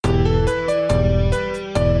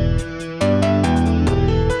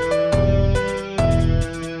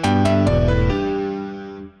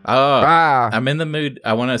I'm in the mood.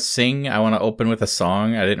 I want to sing. I want to open with a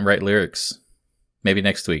song. I didn't write lyrics. Maybe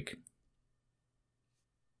next week.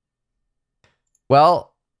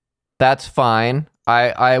 Well, that's fine.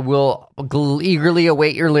 I will eagerly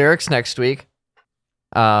await your lyrics next week.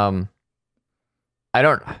 I'm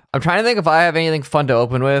trying to think if I have anything fun to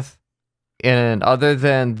open with. And other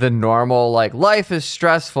than the normal, like, life is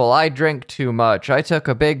stressful, I drink too much, I took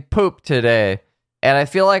a big poop today. And I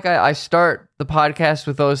feel like I start the podcast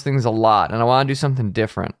with those things a lot, and I want to do something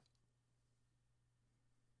different.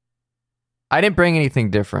 I didn't bring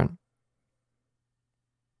anything different.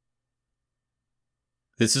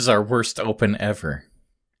 This is our worst open ever.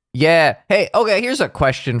 Yeah. Hey, okay, here's a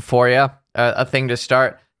question for you. A thing to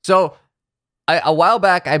start. So, a while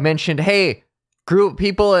back, I mentioned, hey,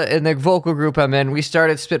 people in the vocal group I'm in, we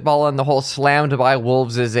started spitballing the whole Slammed by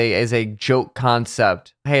Wolves as a joke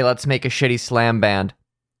concept. Hey, let's make a shitty slam band.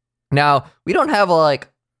 Now, we don't have a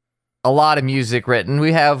lot of music written.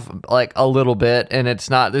 We have like a little bit, and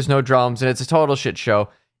there's no drums, and it's a total shit show.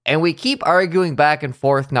 And we keep arguing back and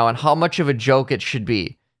forth now on how much of a joke it should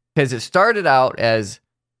be. Because it started out as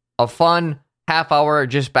a fun half hour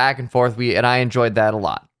just back and forth, and I enjoyed that a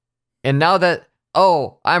lot. And now that,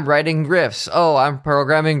 I'm writing riffs, I'm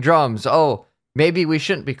programming drums, maybe we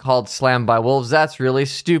shouldn't be called Slammed by Wolves, that's really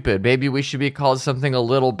stupid. Maybe we should be called something a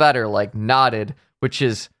little better, like Knotted, which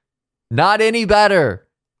is not any better.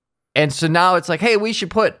 And so now it's like, hey, we should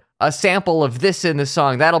put a sample of this in the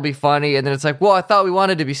song, that'll be funny. And then it's like, well, I thought we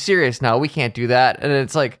wanted to be serious now, we can't do that. And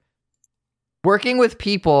it's like, working with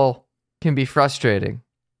people can be frustrating.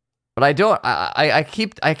 But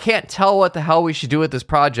I can't tell what the hell we should do with this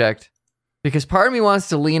project. Because part of me wants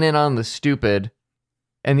to lean in on the stupid,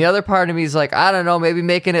 and the other part of me is like, I don't know, maybe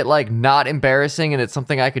making it like not embarrassing and it's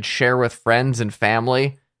something I could share with friends and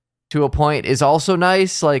family to a point is also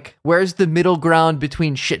nice. Like, where's the middle ground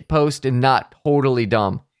between shitpost and not totally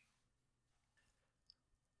dumb?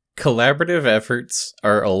 Collaborative efforts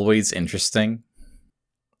are always interesting,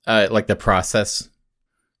 like the process,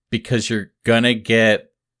 because you're gonna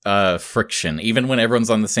get friction. Even when everyone's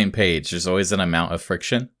on the same page, there's always an amount of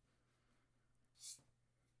friction.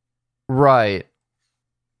 Right.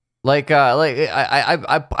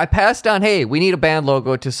 I passed on, hey, we need a band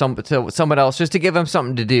logo to someone else just to give him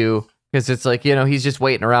something to do, because it's like, he's just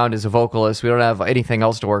waiting around as a vocalist. We don't have anything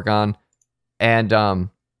else to work on. And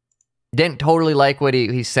didn't totally like what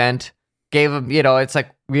he sent. Gave him, it's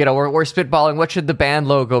like, we're spitballing, what should the band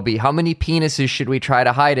logo be? How many penises should we try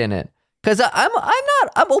to hide in it? Because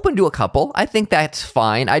I'm open to a couple. I think that's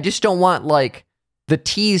fine. I just don't want like the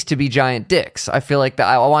T's to be giant dicks. I feel like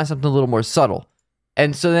I want something a little more subtle.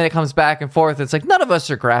 And so then it comes back and forth. It's like, none of us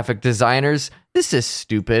are graphic designers. This is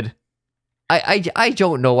stupid. I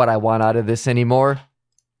don't know what I want out of this anymore.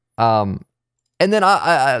 And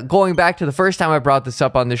then going back to the first time I brought this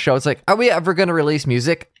up on the show, it's like, are we ever going to release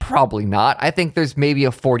music? Probably not. I think there's maybe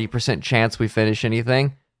a 40% chance we finish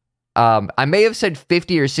anything. I may have said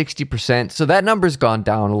 50 or 60%, so that number's gone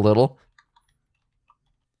down a little.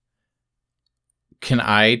 Can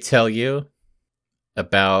I tell you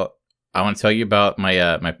about... I want to tell you about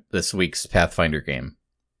my my this week's Pathfinder game.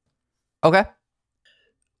 Okay.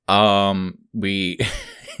 We...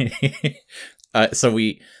 so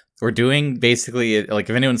we're doing basically, like,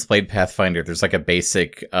 if anyone's played Pathfinder, there's like a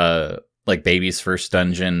basic, like, baby's first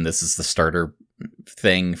dungeon. This is the starter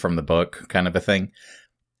thing from the book, kind of a thing.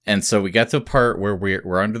 And so we got to a part where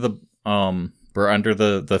we're under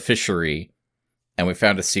the fishery, and we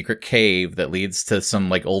found a secret cave that leads to some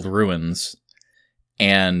like old ruins,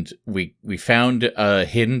 and we found a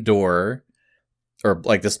hidden door, or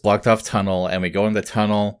like this blocked off tunnel, and we go in the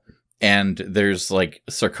tunnel, and there's like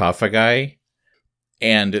sarcophagi,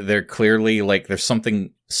 and they're clearly like there's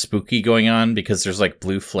something spooky going on because there's like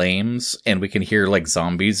blue flames, and we can hear like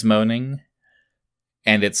zombies moaning.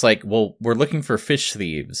 And it's like, well, we're looking for fish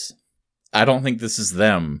thieves. I don't think this is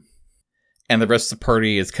them. And the rest of the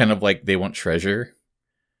party is kind of like they want treasure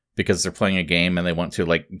because they're playing a game and they want to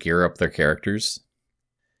like gear up their characters.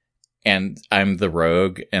 And I'm the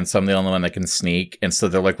rogue, and so I'm the only one that can sneak. And so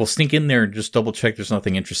they're like, well, sneak in there and just double check there's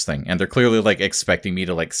nothing interesting. And they're clearly like expecting me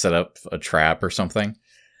to like set up a trap or something.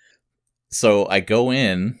 So I go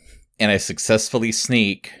in and I successfully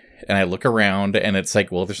sneak, and I look around, and it's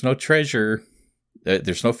like, well, there's no treasure.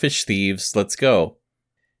 There's no fish thieves. Let's go.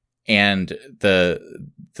 And the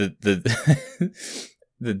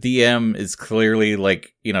the DM is clearly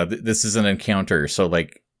like, this is an encounter. So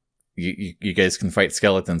like, you guys can fight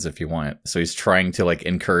skeletons if you want. So he's trying to like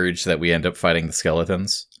encourage that we end up fighting the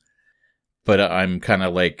skeletons. But I'm kind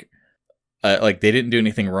of like they didn't do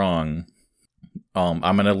anything wrong. I'm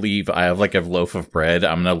gonna leave. I have like a loaf of bread.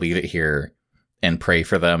 I'm gonna leave it here and pray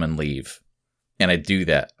for them and leave. And I do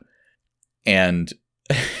that. And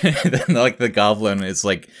then like the goblin is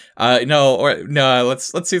like, no,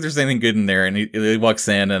 let's see if there's anything good in there. And he walks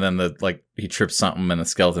in, and then he trips something, and the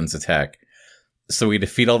skeletons attack. So we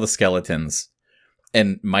defeat all the skeletons,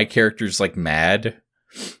 and my character's like mad,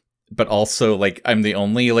 but also like I'm the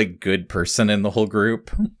only like good person in the whole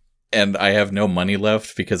group, and I have no money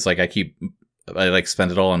left because like I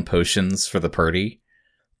spend it all on potions for the party.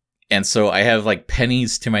 And so I have like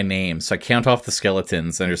pennies to my name. So I count off the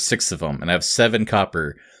skeletons, and there's 6 of them, and I have 7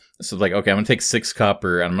 copper. So like, okay, I'm going to take 6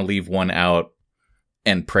 copper, and I'm going to leave 1 out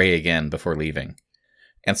and pray again before leaving.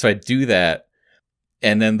 And so I do that.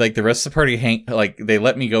 And then like the rest of the party they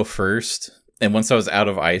let me go first. And once I was out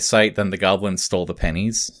of eyesight, then the goblin stole the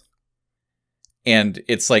pennies. And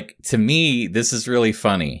it's like, to me, this is really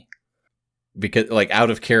funny because like out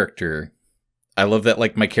of character. I love that,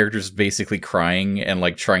 like, my character's basically crying and,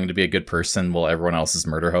 like, trying to be a good person while everyone else is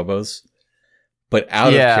murder hobos. But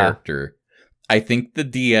out of character, I think the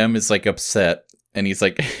DM is, like, upset. And he's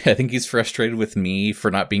like, I think he's frustrated with me for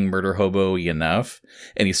not being murder hobo-y enough.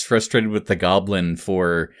 And he's frustrated with the goblin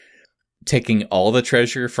for taking all the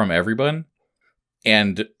treasure from everyone.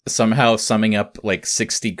 And somehow summing up, like,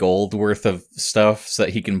 60 gold worth of stuff so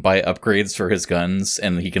that he can buy upgrades for his guns.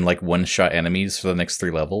 And he can, like, one-shot enemies for the next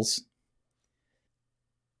 3 levels.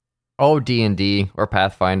 Oh, D&D or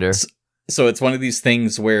Pathfinder. So it's one of these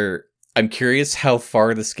things where I'm curious how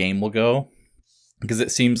far this game will go, because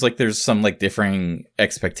it seems like there's some like differing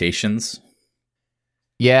expectations.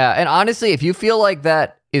 Yeah, and honestly, if you feel like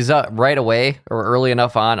that is right away or early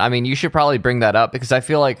enough on, I mean, you should probably bring that up, because I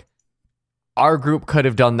feel like our group could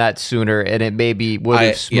have done that sooner, and it maybe would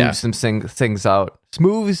have smoothed some things out.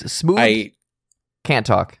 Smooth. Can't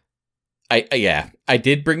talk. I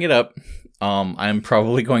did bring it up. I'm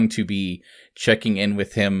probably going to be checking in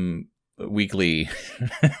with him weekly.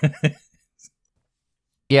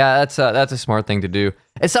 Yeah, that's a smart thing to do.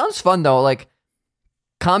 It sounds fun though. Like,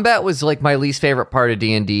 combat was like my least favorite part of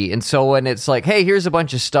D&D, and so when it's like, hey, here's a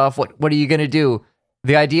bunch of stuff, what are you gonna do?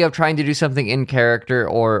 The idea of trying to do something in character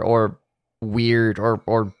or weird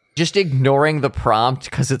or just ignoring the prompt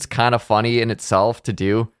because it's kind of funny in itself to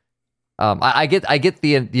do. I get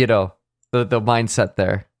the the mindset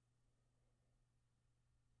there.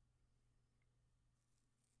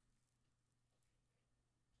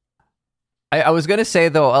 I was gonna say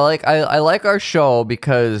though, I like our show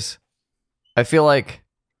because I feel like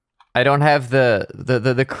I don't have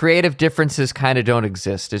the creative differences kind of don't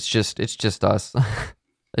exist. It's just us.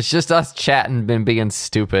 It's just us chatting and being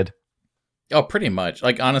stupid. Oh, pretty much.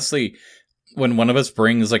 Like, honestly, when one of us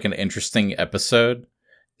brings like an interesting episode,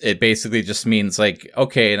 it basically just means like,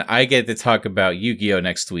 okay, and I get to talk about Yu-Gi-Oh!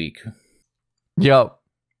 Next week. Yep.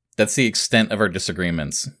 That's the extent of our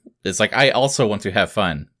disagreements. It's like, I also want to have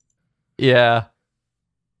fun. Yeah.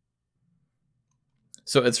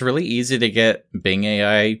 So it's really easy to get Bing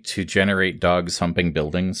AI to generate dogs humping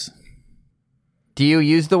buildings. Do you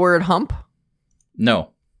use the word hump?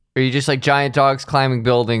 No. Or you just like giant dogs climbing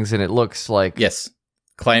buildings and it looks like... Yes.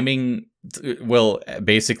 Climbing will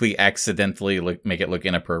basically accidentally make it look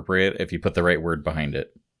inappropriate if you put the right word behind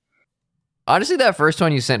it. Honestly, that first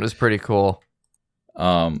one you sent was pretty cool.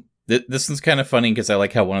 This one's kind of funny because I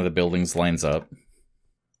like how one of the buildings lines up.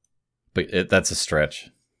 But that's a stretch.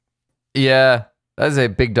 Yeah, that is a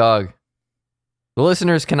big dog. The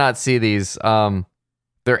listeners cannot see these.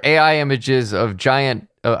 They're AI images of giant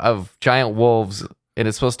wolves, and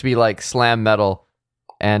it's supposed to be like slam metal,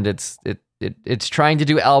 and it's trying to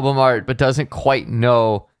do album art, but doesn't quite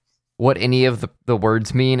know what any of the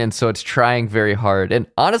words mean, and so it's trying very hard. And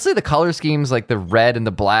honestly, the color schemes, like the red and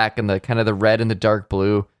the black, and the kind of the red and the dark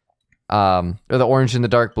blue, or the orange and the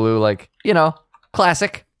dark blue, like,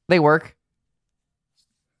 classic. They work.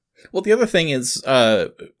 Well, the other thing is,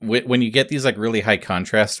 when you get these like really high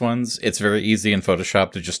contrast ones, it's very easy in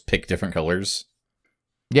Photoshop to just pick different colors.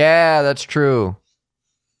 Yeah, that's true.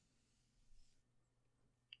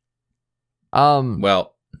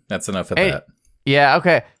 Well, that's enough of that. Yeah,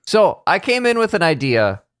 okay. So I came in with an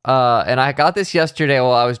idea, and I got this yesterday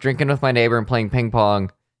while I was drinking with my neighbor and playing ping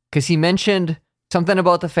pong, because he mentioned something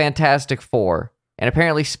about the Fantastic Four. And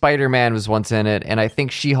apparently Spider-Man was once in it, and I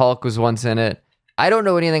think She-Hulk was once in it. I don't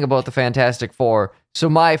know anything about the Fantastic Four, so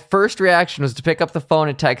my first reaction was to pick up the phone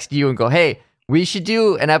and text you and go, hey, we should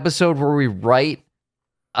do an episode where we write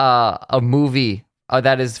a movie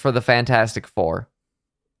that is for the Fantastic Four.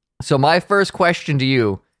 So my first question to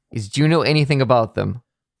you is, do you know anything about them?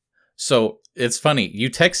 So, it's funny.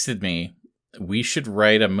 You texted me, we should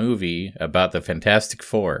write a movie about the Fantastic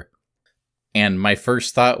Four. And my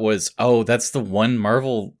first thought was, oh, that's the one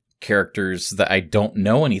Marvel characters that I don't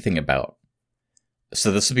know anything about.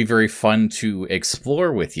 So this would be very fun to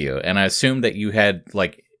explore with you. And I assumed that you had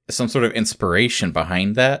like some sort of inspiration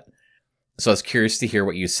behind that. So I was curious to hear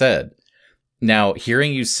what you said. Now,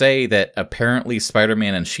 hearing you say that apparently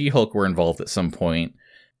Spider-Man and She-Hulk were involved at some point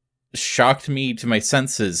shocked me to my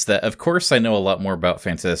senses that, of course, I know a lot more about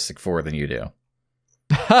Fantastic Four than you do.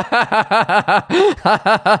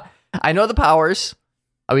 I know the powers.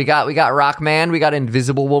 We got Rockman, we got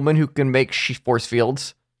Invisible Woman who can make force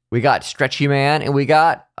fields. We got Stretchy Man, and we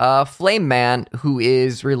got Flame Man, who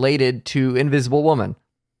is related to Invisible Woman.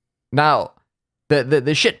 Now, the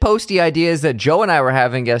shitposty ideas that Joe and I were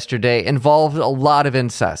having yesterday involved a lot of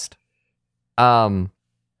incest. And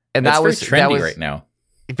that was trendy right now.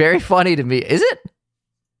 Very funny to me. Is it?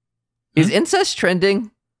 Is incest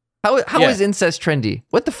trending? How is incest trendy?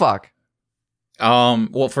 What the fuck?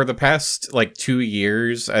 Well, for the past, 2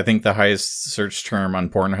 years, I think the highest search term on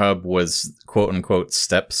Pornhub was quote-unquote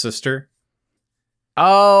stepsister.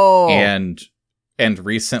 Oh! And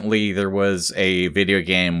recently there was a video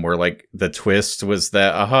game where, the twist was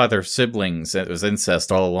that, they're siblings. It was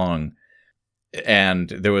incest all along. And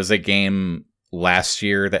there was a game last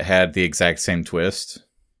year that had the exact same twist.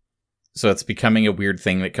 So it's becoming a weird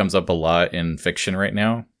thing that comes up a lot in fiction right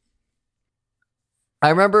now. I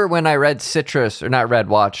remember when I watched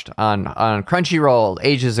on Crunchyroll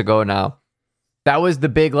ages ago now. That was the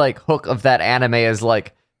big hook of that anime is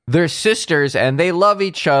they're sisters and they love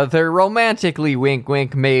each other romantically, wink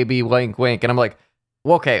wink, maybe wink wink. And I'm like,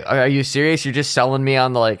 well, okay, are you serious? You're just selling me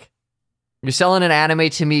on you're selling an anime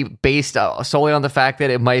to me based solely on the fact that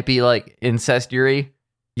it might be incestuary.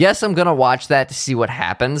 Yes, I'm gonna watch that to see what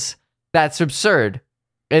happens. That's absurd.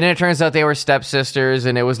 And it turns out they were stepsisters,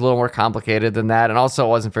 and it was a little more complicated than that, and also it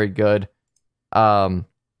wasn't very good. I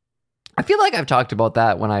feel like I've talked about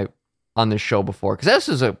that on this show before, because this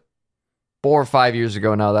was 4 or 5 years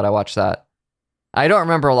ago now that I watched that. I don't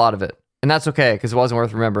remember a lot of it, and that's okay, because it wasn't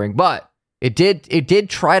worth remembering. But it did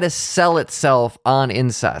try to sell itself on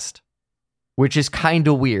incest, which is kind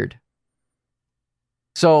of weird.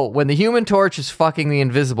 So when the Human Torch is fucking the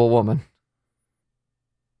Invisible Woman,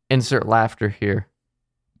 insert laughter here.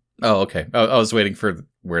 Oh, okay. I was waiting for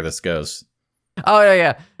where this goes. Oh,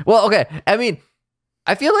 yeah. Well, okay. I mean,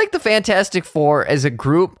 I feel like the Fantastic Four as a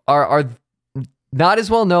group are not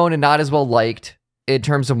as well known and not as well liked in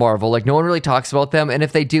terms of Marvel. No one really talks about them. And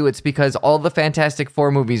if they do, it's because all the Fantastic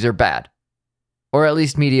Four movies are bad. Or at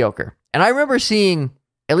least mediocre. And I remember seeing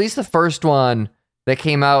at least the first one that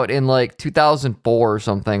came out in 2004 or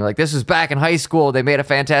something. This was back in high school. They made a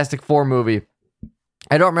Fantastic Four movie.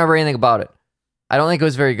 I don't remember anything about it. I don't think it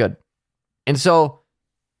was very good. And so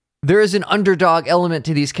there is an underdog element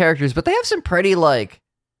to these characters, but they have some pretty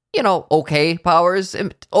okay powers,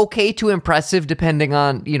 okay to impressive depending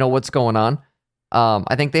on, what's going on.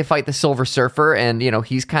 I think they fight the Silver Surfer and,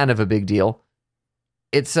 he's kind of a big deal.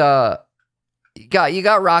 It's, you got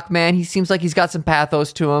Rockman. He seems like he's got some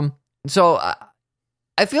pathos to him. So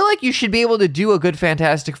I feel like you should be able to do a good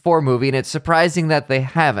Fantastic Four movie, and it's surprising that they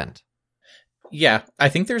haven't. Yeah, I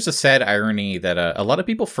think there's a sad irony that a lot of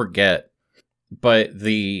people forget, but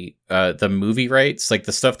the movie rights,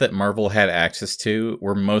 the stuff that Marvel had access to,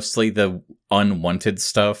 were mostly the unwanted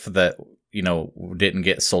stuff that, didn't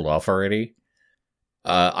get sold off already.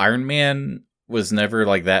 Iron Man was never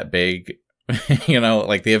that big,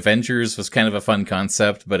 the Avengers was kind of a fun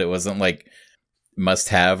concept, but it wasn't must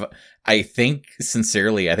have. I think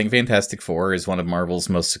Fantastic Four is one of Marvel's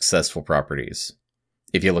most successful properties.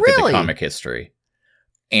 If you look at the comic history.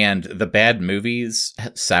 And the bad movies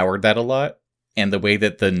soured that a lot. And the way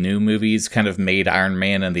that the new movies kind of made Iron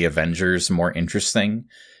Man and the Avengers more interesting.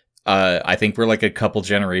 I think we're a couple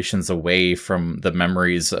generations away from the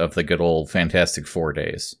memories of the good old Fantastic Four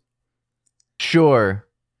days. Sure.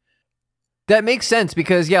 That makes sense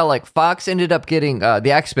because, Fox ended up getting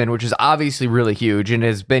the X-Men, which is obviously really huge and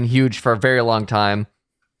has been huge for a very long time.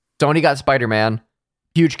 Sony got Spider-Man.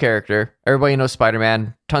 Huge character. Everybody knows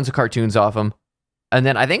Spider-Man. Tons of cartoons off him. And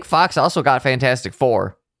then I think Fox also got Fantastic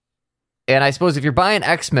Four. And I suppose if you're buying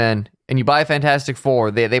X-Men and you buy Fantastic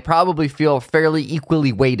Four, they probably feel fairly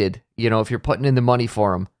equally weighted, if you're putting in the money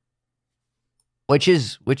for them. Which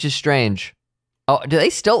is strange. Oh, do they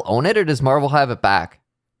still own it or does Marvel have it back?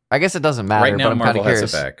 I guess it doesn't matter, right now, but I'm kind of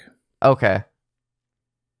curious. Marvel has it back. Okay.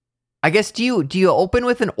 I guess do you open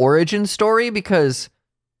with an origin story? Because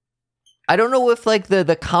I don't know if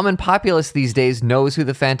the common populace these days knows who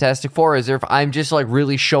the Fantastic Four is, or if I'm just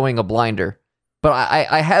really showing a blinder. But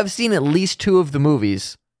I have seen at least 2 of the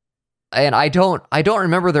movies, and I don't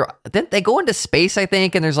remember didn't they go into space, I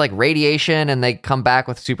think, and there's like radiation and they come back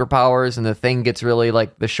with superpowers and the thing gets really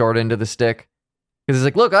like the short end of the stick. Because he's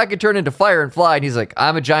like, look, I could turn into fire and fly. And he's like,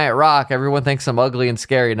 I'm a giant rock. Everyone thinks I'm ugly and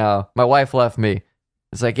scary now. My wife left me.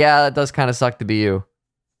 It's like, yeah, that does kind of suck to be you.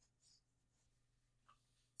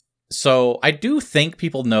 So I do think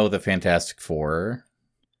people know the Fantastic Four.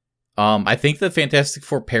 I think the Fantastic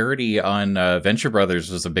Four parody on Venture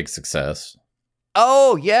Brothers was a big success.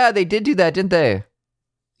 Oh, yeah, they did do that, didn't they?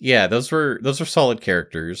 Yeah, those were solid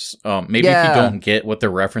characters. Maybe if you don't get what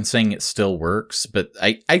they're referencing, it still works, but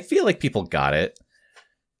I feel like people got it.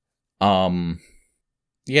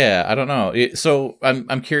 Yeah, I don't know. So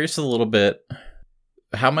I'm curious a little bit.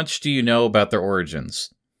 How much do you know about their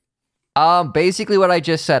origins? Basically what I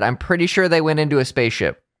just said. I'm pretty sure they went into a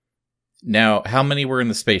spaceship. Now, how many were in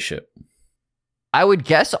the spaceship? I would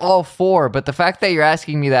guess all 4, but the fact that you're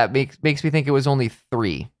asking me that makes me think it was only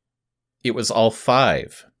 3. It was all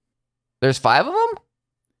 5. There's 5 of them?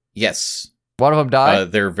 Yes. One of them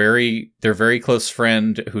died? Their very close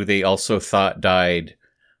friend, who they also thought died,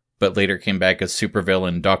 but later came back as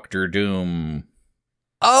supervillain Doctor Doom.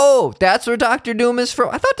 Oh, that's where Doctor Doom is from?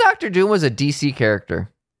 I thought Doctor Doom was a DC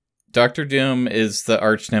character. Doctor Doom is the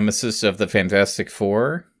arch nemesis of the Fantastic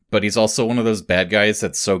Four, but he's also one of those bad guys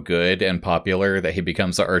that's so good and popular that he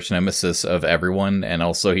becomes the arch nemesis of everyone, and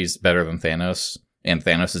also he's better than Thanos, and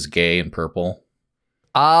Thanos is gay and purple.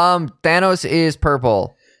 Thanos is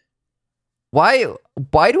purple. Why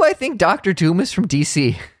do I think Doctor Doom is from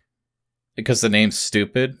DC? Because the name's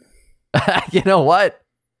stupid. You know what?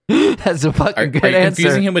 That's a fucking good answer. Are you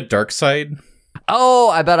confusing him with Darkseid? Oh,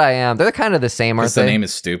 I bet I am. They're kind of the same, aren't they? The name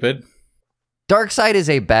is stupid. Darkseid is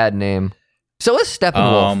a bad name. So is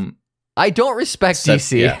Steppenwolf. I don't respect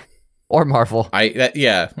DC or Marvel. I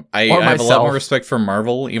have a lot more respect for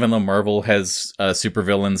Marvel, even though Marvel has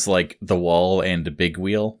supervillains like The Wall and Big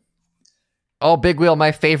Wheel. Oh, Big Wheel,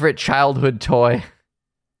 my favorite childhood toy.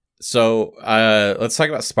 So let's talk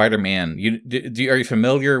about Spider-Man. Are you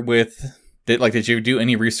familiar with? Did you do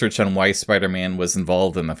any research on why Spider-Man was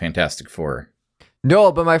involved in the Fantastic Four?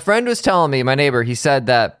 No, but my friend was telling me, my neighbor, he said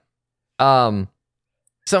that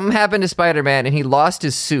something happened to Spider-Man and he lost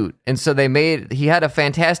his suit. And so he had a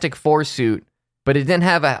Fantastic Four suit, but it didn't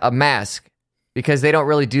have a mask because they don't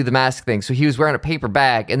really do the mask thing. So he was wearing a paper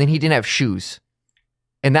bag and then he didn't have shoes.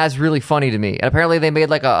 And that's really funny to me. And apparently they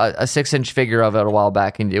made like a 6-inch figure of it a while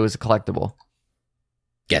back and it was a collectible.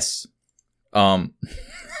 Yes.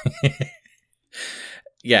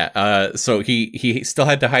 Yeah, so he still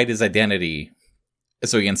had to hide his identity,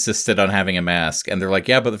 so he insisted on having a mask. And they're like,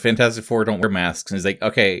 yeah, but the Fantastic Four don't wear masks. And he's like,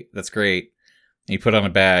 okay, that's great. And he put on a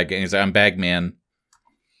bag, and he's like, I'm Bagman.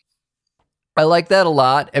 I like that a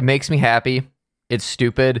lot. It makes me happy. It's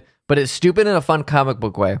stupid, but it's stupid in a fun comic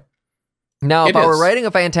book way. Now, if I were writing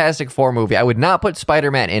a Fantastic Four movie, I would not put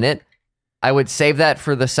Spider-Man in it. I would save that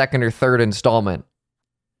for the second or third installment.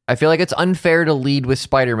 I feel like it's unfair to lead with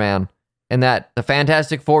Spider-Man, and that the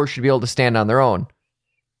Fantastic Four should be able to stand on their own.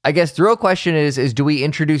 I guess the real question is do we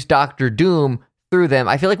introduce Doctor Doom through them?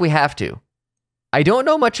 I feel like we have to. I don't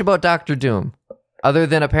know much about Doctor Doom, other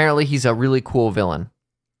than apparently he's a really cool villain.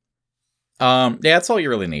 Yeah, that's all you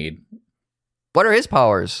really need. What are his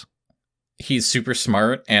powers? He's super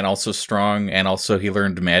smart and also strong, and also he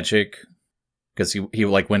learned magic because he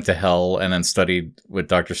like went to hell and then studied with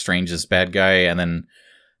Doctor Strange's bad guy and then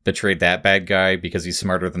betrayed that bad guy because he's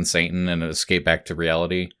smarter than Satan and escaped back to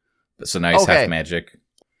reality. So now he's half magic.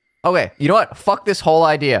 Okay, you know what? Fuck this whole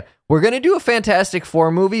idea. We're going to do a Fantastic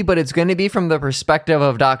Four movie, but it's going to be from the perspective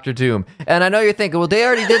of Doctor Doom. And I know you're thinking, well, they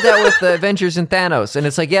already did that with the Avengers and Thanos. And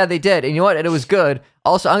it's like, yeah, they did. And you know what? And it was good.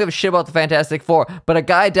 Also, I don't give a shit about the Fantastic Four, but a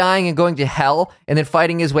guy dying and going to hell and then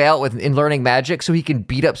fighting his way out and learning magic so he can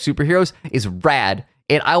beat up superheroes is rad.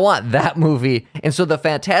 And I want that movie. And so the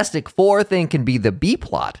Fantastic Four thing can be the B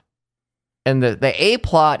plot. And the A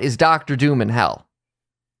plot is Doctor Doom in hell.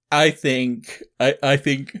 I think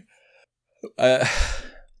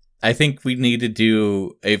we need to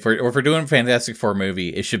do, if we're doing a Fantastic Four movie,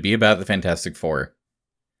 it should be about the Fantastic Four.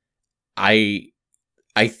 I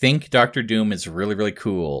think Doctor Doom is really, really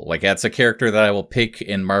cool. Like, that's a character that I will pick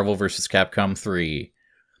in Marvel vs. Capcom 3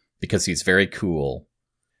 because he's very cool.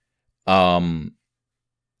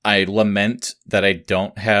 I lament that I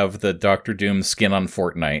don't have the Doctor Doom skin on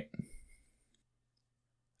Fortnite.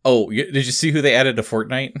 Oh, did you see who they added to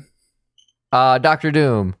Fortnite? Doctor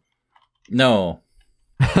Doom. No.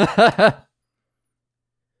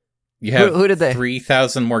 You have who did they?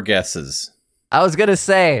 3,000 more guesses. I was gonna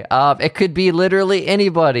say, it could be literally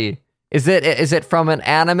anybody. Is it from an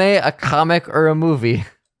anime, a comic, or a movie?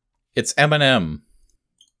 It's Eminem.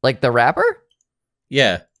 Like the rapper?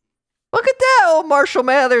 Yeah. Look at that! Oh, Marshall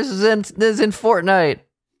Mathers is in Fortnite.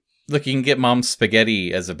 Look, you can get Mom's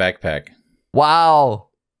spaghetti as a backpack. Wow.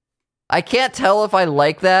 I can't tell if I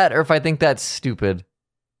like that or if I think that's stupid.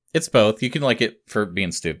 It's both. You can like it for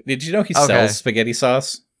being stupid. Did you know he sells spaghetti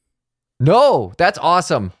sauce? No, that's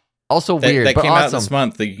awesome. Also weird, that but came awesome. out this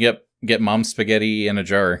month. You can get Mom's spaghetti in a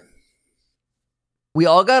jar. We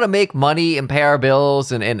all got to make money and pay our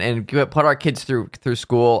bills and put our kids through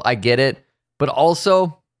school. I get it. But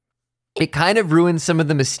also, it kind of ruins some of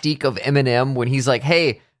the mystique of Eminem when he's like,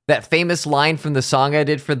 hey, that famous line from the song I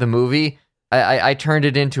did for the movie, I turned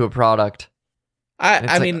it into a product.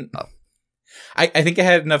 I think I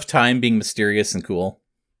had enough time being mysterious and cool.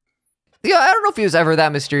 Yeah, I don't know if he was ever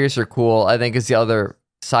that mysterious or cool, I think is the other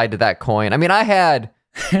side to that coin. I mean, I had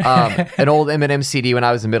an old Eminem CD when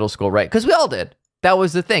I was in middle school, right? Because we all did. That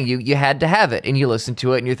was the thing. You had to have it, and you listened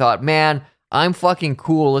to it, and you thought, man, I'm fucking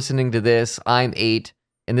cool listening to this. I'm 8,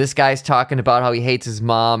 and this guy's talking about how he hates his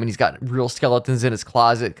mom, and he's got real skeletons in his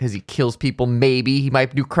closet because he kills people. Maybe he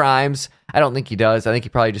might do crimes. I don't think he does. I think he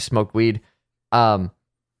probably just smoked weed. And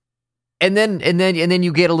then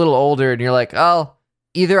you get a little older, and you're like, oh,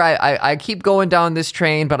 either I keep going down this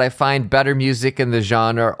train, but I find better music in the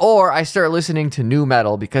genre, or I start listening to new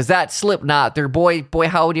metal because that Slipknot, their boy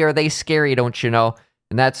howdy are they scary, don't you know?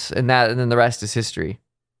 And then the rest is history.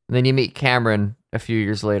 And then you meet Cameron a few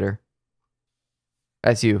years later.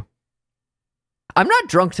 That's you. I'm not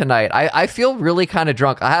drunk tonight. I feel really kind of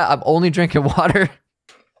drunk. I'm only drinking water.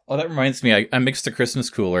 Oh, that reminds me. I mixed a Christmas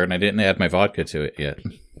cooler and I didn't add my vodka to it yet.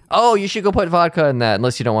 Oh, you should go put vodka in that,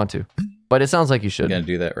 unless you don't want to. But it sounds like you should. I'm going to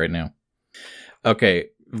do that right now. Okay,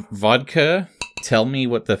 vodka, tell me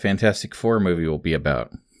what the Fantastic Four movie will be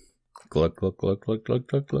about. Glug, glug, glug, glug, glug,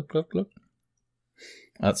 glug, glug, glug, glug.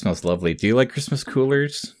 Oh, that smells lovely. Do you like Christmas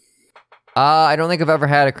coolers? I don't think I've ever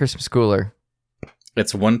had a Christmas cooler.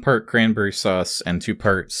 It's 1 part cranberry sauce and 2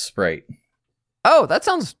 parts Sprite. Oh, that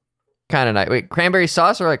sounds kind of nice. Wait, cranberry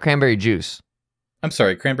sauce or like cranberry juice? I'm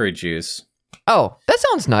sorry, cranberry juice. Oh, that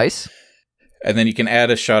sounds nice. And then you can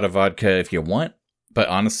add a shot of vodka if you want, but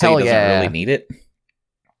honestly, it doesn't really need it.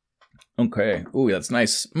 Okay. Ooh, that's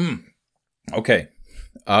nice. Okay.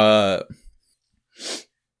 I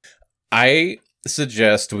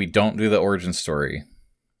suggest we don't do the origin story.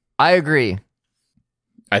 I agree.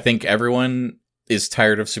 I think everyone is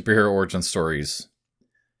tired of superhero origin stories.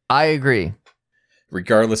 I agree.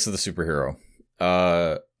 Regardless of the superhero.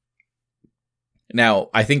 Now,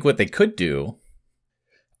 I think what they could do...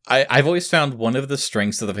 I've always found one of the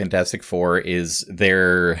strengths of the Fantastic Four is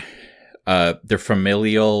their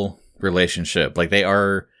familial relationship. Like, they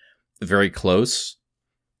are very close,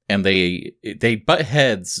 and they butt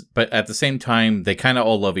heads, but at the same time, they kind of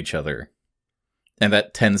all love each other. And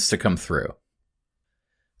that tends to come through.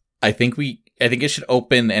 I think it should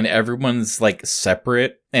open and everyone's like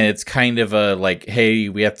separate, and it's kind of a like, hey,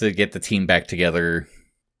 we have to get the team back together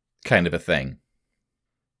kind of a thing.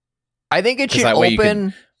 I think it should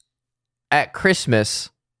open at Christmas,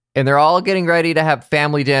 and they're all getting ready to have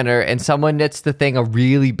family dinner, and someone knits the thing a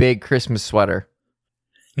really big Christmas sweater.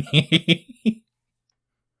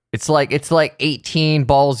 It's like 18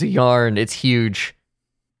 balls of yarn. It's huge.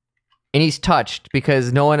 And he's touched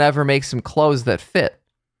because no one ever makes him clothes that fit.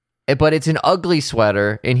 But it's an ugly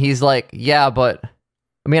sweater, and he's like, yeah, but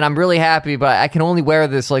I mean, I'm really happy, but I can only wear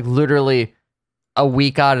this like literally a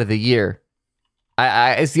week out of the year.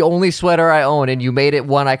 It's the only sweater I own, and you made it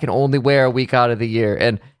one I can only wear a week out of the year.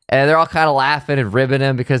 And they're all kind of laughing and ribbing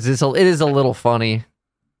him because it is a little funny.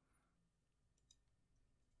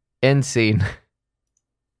 End scene.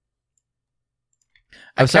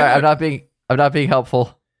 I'm sorry, I'm not being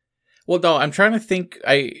helpful. Well, no, I'm trying to think.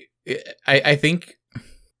 I think.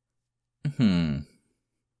 I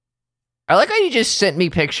like how you just sent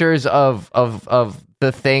me pictures of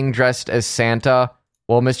the Thing dressed as Santa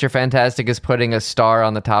while Mr. Fantastic is putting a star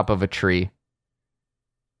on the top of a tree.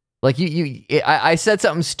 Like I said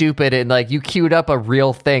something stupid and like you queued up a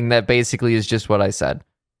real thing that basically is just what I said.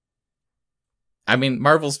 I mean,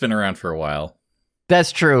 Marvel's been around for a while.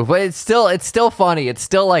 That's true, but it's still funny. It's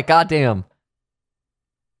still like, goddamn.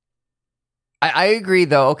 I agree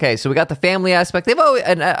though. Okay, so we got the family aspect. They've always,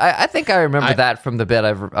 and I think I remember that from the bit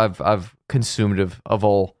I've consumed of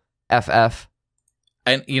old FF.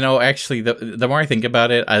 And you know, actually, the more I think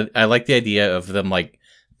about it, I like the idea of them like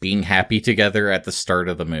being happy together at the start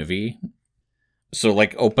of the movie. So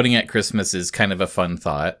like opening at Christmas is kind of a fun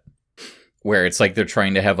thought, where it's like they're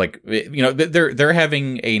trying to have like, you know, they're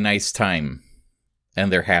having a nice time,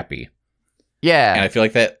 and they're happy. Yeah, and I feel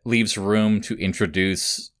like that leaves room to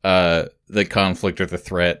introduce the conflict or the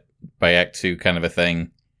threat by Act 2 kind of a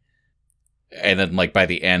thing. And then, like, by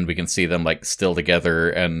the end, we can see them, like, still together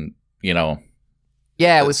and, you know...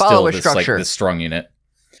 Yeah, we follow a structure. Like, this strong unit.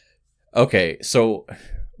 Okay, so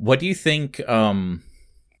what do you think...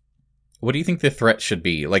 what do you think the threat should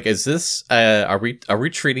be? Like, is this... are we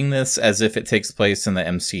treating this as if it takes place in the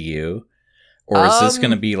MCU? Or is this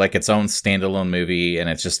going to be, like, its own standalone movie and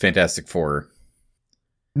it's just Fantastic Four?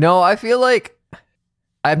 No, I feel like...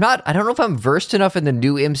 I don't know if I'm versed enough in the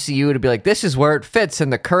new MCU to be like, this is where it fits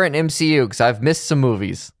in the current MCU, because I've missed some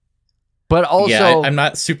movies. But also... Yeah, I'm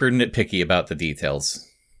not super nitpicky about the details.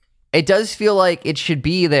 It does feel like it should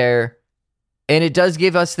be there, and it does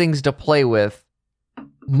give us things to play with.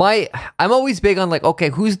 I'm always big on, like,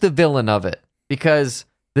 okay, who's the villain of it? Because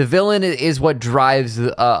the villain is what drives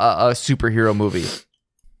a superhero movie.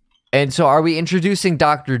 And so are we introducing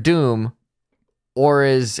Doctor Doom... Or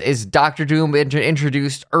is Doctor Doom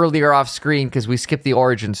introduced earlier off screen because we skipped the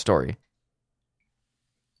origin story?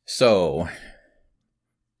 So,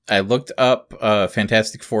 I looked up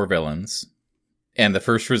Fantastic Four villains, and the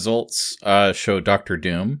first results show Doctor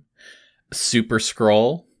Doom, Super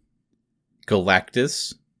Skrull,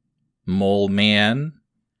 Galactus, Moleman,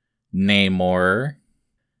 Namor,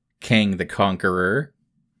 Kang the Conqueror.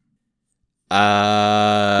 Who's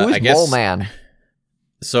I guess Moleman?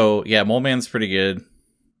 So, yeah, Moleman's pretty good.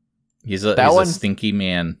 He's a stinky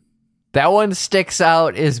man. That one sticks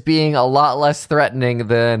out as being a lot less threatening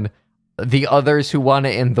than the others who want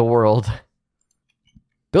to end the world.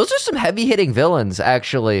 Those are some heavy-hitting villains,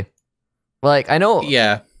 actually. Like, I know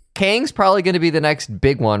Kang's probably going to be the next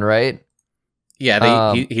big one, right?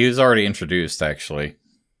 Yeah, he was already introduced, actually.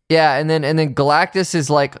 Yeah, and then Galactus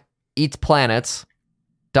is, like, eats planets.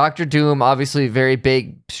 Doctor Doom, obviously very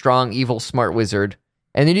big, strong, evil, smart wizard.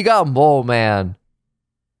 And then you got Mole Man.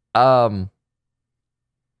 As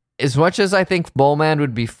much as I think Mole Man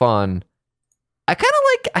would be fun, I kind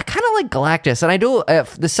of like Galactus. And I do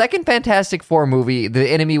the second Fantastic Four movie, the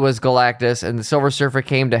enemy was Galactus, and the Silver Surfer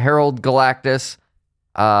came to herald Galactus.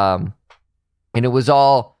 And it was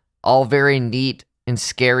all very neat and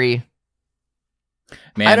scary.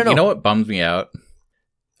 Man, I don't know. You know what bummed me out?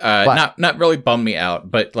 Not really bummed me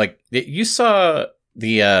out, but like you saw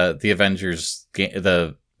the Avengers game,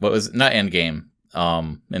 what was it? Not Endgame,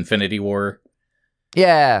 Infinity War.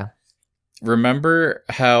 Yeah. Remember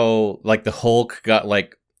how like the Hulk got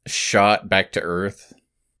like shot back to Earth?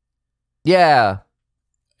 Yeah.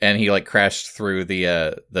 And he like crashed through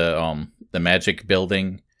the magic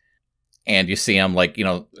building, and you see him like, you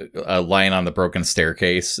know, lying on the broken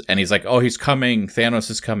staircase, and he's like, "Oh, he's coming! Thanos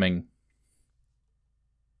is coming."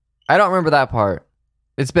 I don't remember that part.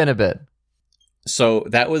 It's been a bit. So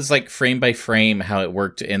that was like frame by frame how it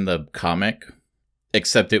worked in the comic,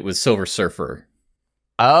 except it was Silver Surfer.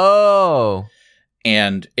 Oh.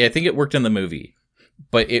 And I think it worked in the movie.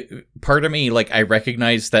 But part of me, like, I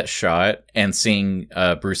recognized that shot, and seeing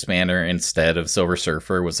Bruce Banner instead of Silver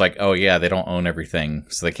Surfer was like, oh yeah, they don't own everything,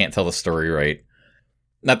 so they can't tell the story right.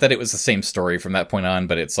 Not that it was the same story from that point on,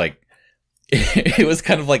 but it's like, it was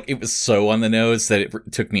kind of like, it was so on the nose that it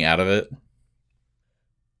took me out of it.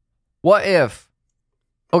 What if...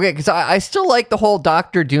 Okay, because I still like the whole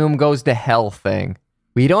Doctor Doom goes to hell thing.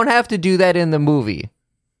 We don't have to do that in the movie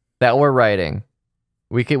that we're writing.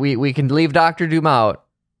 We can leave Doctor Doom out.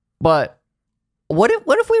 But what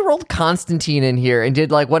if we rolled Constantine in here and did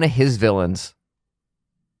like one of his villains?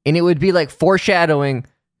 And it would be like foreshadowing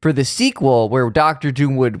for the sequel where Doctor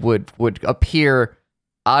Doom would appear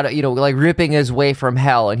out of, you know, like ripping his way from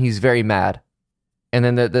hell, and he's very mad. And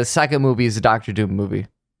then the second movie is a Doctor Doom movie.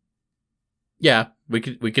 Yeah, we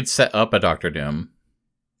could set up a Doctor Doom.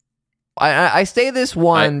 I say this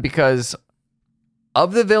one because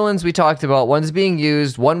of the villains we talked about, one's being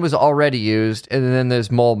used, one was already used, and then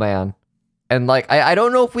there's Mole Man. And like, I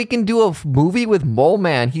don't know if we can do a movie with Mole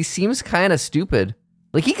Man. He seems kind of stupid.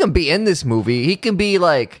 Like, he can be in this movie. He can be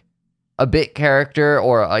like a bit character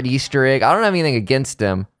or an Easter egg. I don't have anything against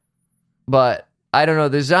him, but I don't know.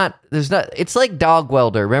 There's not. It's like Dog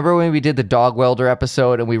Welder. Remember when we did the Dog Welder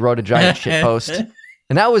episode and we wrote a giant shit post,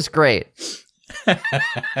 and that was great.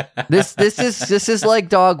 This is like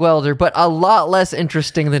Dog Welder, but a lot less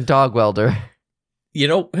interesting than Dog Welder. You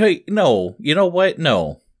know, hey, no. You know what?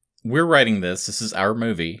 No, we're writing this. This is our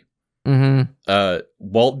movie. Mm-hmm.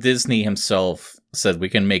 Walt Disney himself said we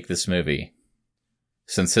can make this movie,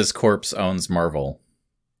 since his corpse owns Marvel.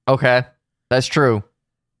 Okay, that's true.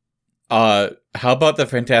 How about the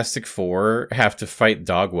Fantastic Four have to fight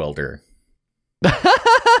Dog Welder?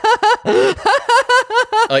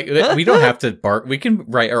 Like, we don't have to bark. We can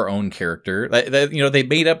write our own character. You know, they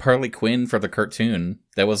made up Harley Quinn for the cartoon.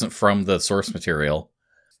 That wasn't from the source material.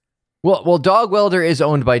 Well, Dog Welder is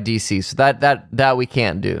owned by DC, so that we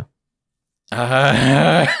can't do.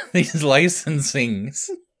 These licensings.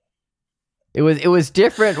 It was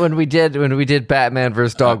different when we did Batman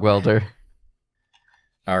versus Dog Welder.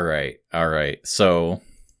 All right. So,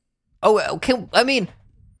 can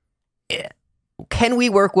we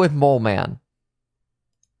work with Moleman?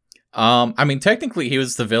 I mean, technically, he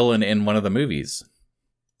was the villain in one of the movies,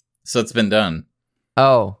 so it's been done.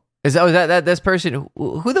 Oh, is that this person?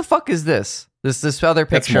 Who the fuck is this? This other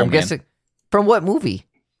picture? I'm guessing from what movie?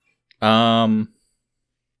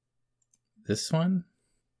 This one.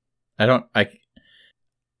 I don't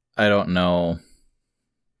know.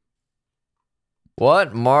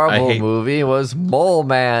 What Marvel movie was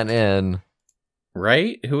Moleman in?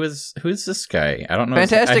 Right? Who's this guy? I don't know.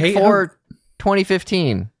 Fantastic Four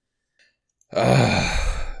 2015.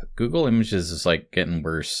 Google Images is like getting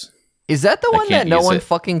worse. Is that the one that no one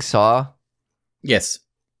fucking saw? Yes.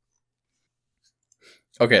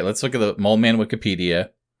 Okay, let's look at the Moleman Wikipedia.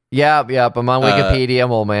 Yep, I'm on Wikipedia,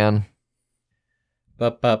 Moleman.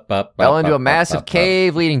 Fell into a massive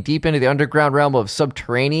cave leading deep into the underground realm of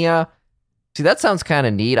Subterranea. See, that sounds kind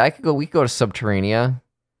of neat. We could go to Subterranea.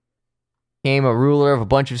 Became a ruler of a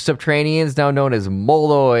bunch of Subterraneans, now known as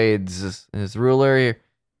Moloids. His ruler,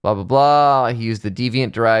 blah, blah, blah. He used the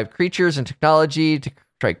deviant-derived creatures and technology to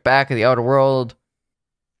strike back at the outer world.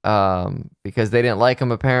 Because they didn't like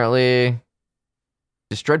him, apparently.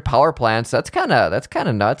 Destroyed power plants. That's kind of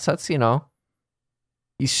nuts. That's, He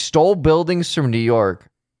stole buildings from New York.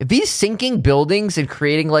 If he's sinking buildings and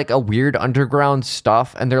creating like a weird underground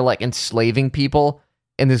stuff and they're like enslaving people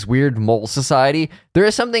in this weird mole society, there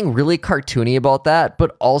is something really cartoony about that,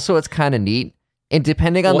 but also it's kind of neat. And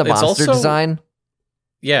depending on the monster design,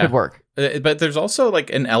 yeah, could work. But there's also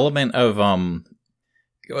like an element of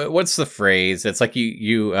what's the phrase? It's like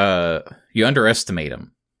you underestimate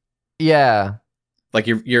him. Yeah. Like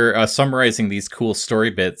you're summarizing these cool story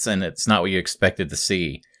bits and it's not what you expected to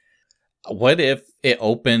see. What if it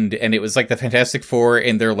opened and it was like the Fantastic Four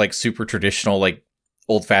in their like super traditional, like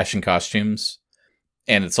old fashioned costumes,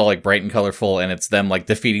 and it's all like bright and colorful, and it's them like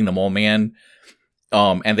defeating the Mole Man.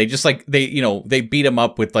 And they just like they beat him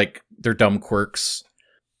up with like their dumb quips,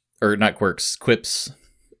 and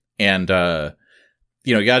yada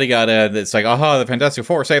yada. It's like, aha, the Fantastic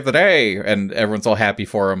Four saved the day, and everyone's all happy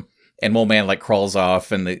for him. And Mole Man like crawls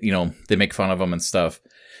off, and they make fun of him and stuff.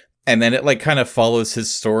 And then it like kind of follows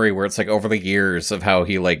his story where it's like over the years of how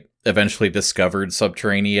he like eventually discovered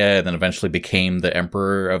Subterranea and then eventually became the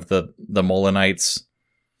emperor of the Molenites.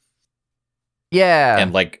 Yeah.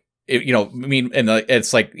 And like,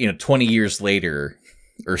 it's like, 20 years later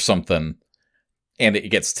or something. And it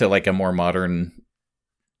gets to like a more modern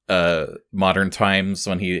times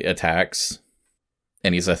when he attacks.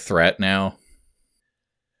 And he's a threat now.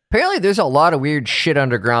 Apparently, there's a lot of weird shit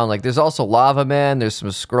underground. Like, there's also lava men. There's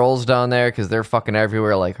some scrolls down there because they're fucking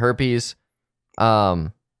everywhere, like herpes.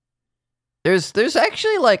 There's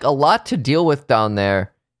actually like a lot to deal with down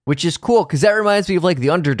there, which is cool because that reminds me of like the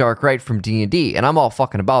Underdark, right, from D&D, and I'm all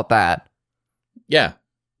fucking about that. Yeah,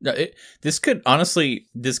 this could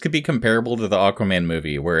be comparable to the Aquaman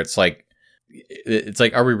movie, where it's like,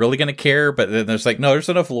 are we really gonna care? But then there's like, no, there's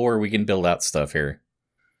enough lore we can build out stuff here.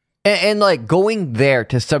 And like going there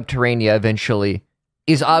to Subterranea eventually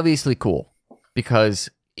is obviously cool because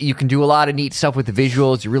you can do a lot of neat stuff with the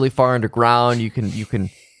visuals. You're really far underground. You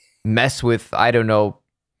can mess with, I don't know,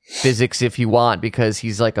 physics if you want, because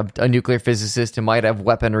he's like a nuclear physicist and might have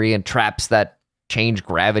weaponry and traps that change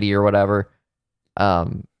gravity or whatever.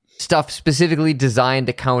 Stuff specifically designed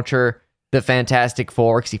to counter the Fantastic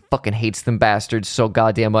Four because he fucking hates them bastards so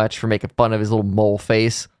goddamn much for making fun of his little mole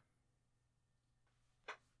face.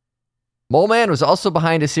 Moleman was also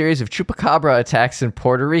behind a series of chupacabra attacks in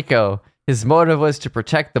Puerto Rico. His motive was to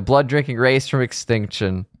protect the blood-drinking race from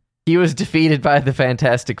extinction. He was defeated by the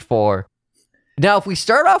Fantastic Four. Now, if we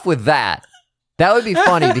start off with that would be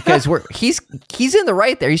funny because he's in the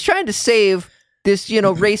right there. He's trying to save this,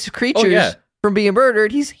 race of creatures from being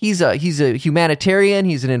murdered. He's a humanitarian.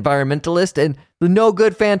 He's an environmentalist, and the no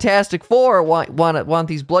good Fantastic Four want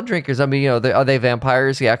these blood drinkers. I mean, are they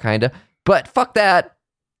vampires? Yeah, kind of. But fuck that.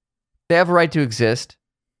 They have a right to exist.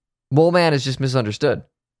 Moleman is just misunderstood.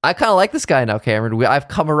 I kind of like this guy now, Cameron. I've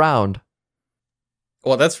come around.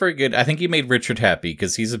 Well, that's very good. I think you made Richard happy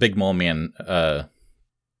because he's a big Moleman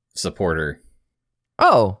supporter.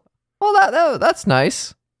 Oh, well, that's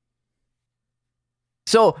nice.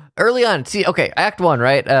 So early on, Act 1,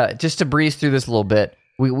 right? Just to breeze through this a little bit,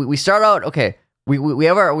 we start out. Okay, we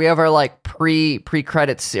have our like pre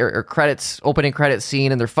credits or credits opening credits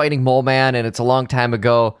scene, and they're fighting Moleman, and it's a long time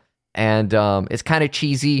ago. And it's kind of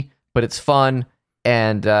cheesy, but it's fun,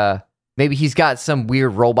 and maybe he's got some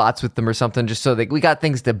weird robots with them or something, just so we got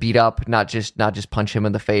things to beat up, not just punch him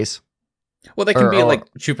in the face. Well, they can be like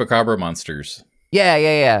chupacabra monsters.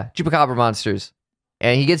 Yeah. Chupacabra monsters.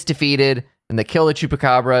 And he gets defeated, and they kill the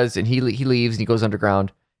chupacabras, and he leaves, and he goes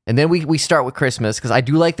underground. And then we start with Christmas, because I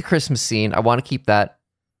do like the Christmas scene. I want to keep that.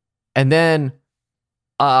 And then,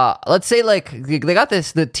 let's say, like, they got the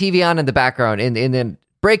TV on in the background, and then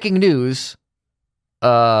breaking news,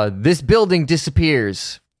 this building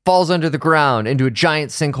disappears, falls under the ground into a giant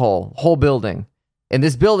sinkhole, whole building. And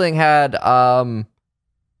this building had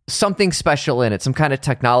something special in it, some kind of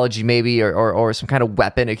technology maybe, or some kind of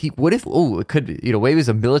weapon. It could, maybe it's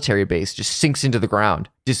a military base, just sinks into the ground,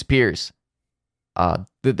 disappears.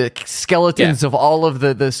 The skeletons of all of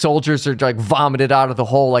the soldiers are like vomited out of the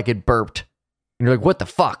hole like it burped. And you're like, what the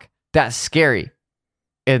fuck? That's scary.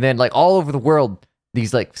 And then like all over the world,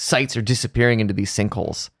 these like sites are disappearing into these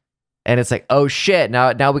sinkholes. And it's like, oh shit,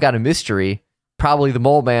 now we got a mystery. Probably the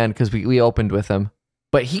Moleman, because we opened with him.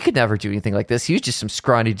 But he could never do anything like this. He was just some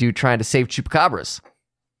scrawny dude trying to save chupacabras.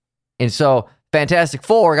 And so Fantastic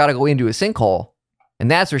Four got to go into a sinkhole.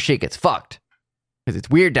 And that's where shit gets fucked. Because it's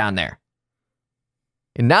weird down there.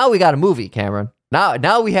 And now we got a movie, Cameron.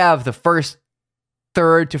 Now we have the first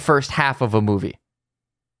third to first half of a movie.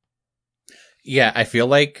 Yeah, I feel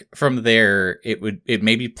like from there, it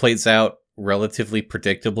maybe plays out relatively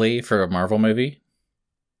predictably for a Marvel movie.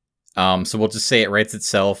 So we'll just say it writes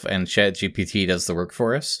itself and ChatGPT does the work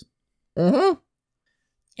for us. Mm-hmm.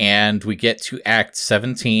 And we get to Act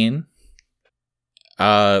 17,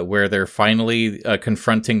 where they're finally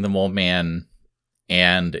confronting the Moleman,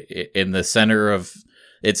 and in the center of,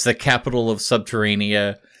 it's the capital of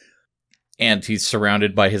Subterranea, and he's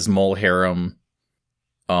surrounded by his mole harem,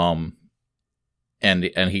 and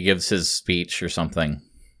he gives his speech or something.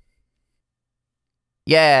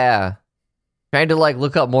 Yeah. Trying to like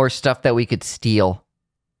look up more stuff that we could steal.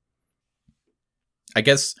 I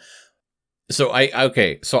guess. So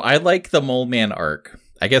I like the Moleman arc.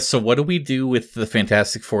 I guess. So what do we do with the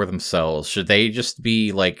Fantastic Four themselves? Should they just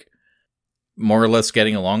be like more or less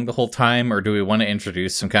getting along the whole time, or do we want to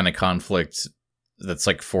introduce some kind of conflict that's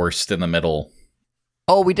like forced in the middle?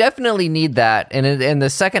 Oh, we definitely need that, and the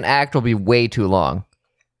second act will be way too long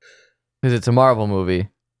because it's a Marvel movie.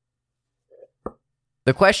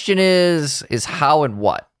 The question is how and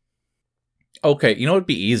what? Okay, you know what'd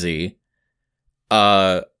be easy?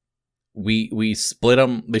 We split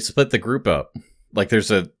them. They split the group up. Like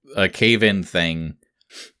there's a cave-in thing,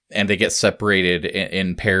 and they get separated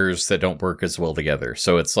in pairs that don't work as well together.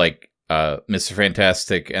 So it's like Mr.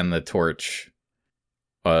 Fantastic and the Torch,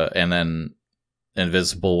 and then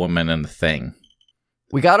Invisible Woman and the Thing.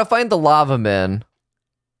 We gotta find the Lava Men,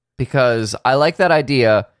 because I like that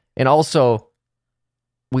idea, and also.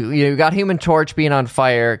 We got Human Torch being on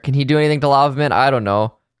fire. Can he do anything to Lava Men? I don't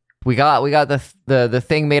know. We got the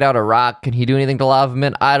thing made out of rock. Can he do anything to Lava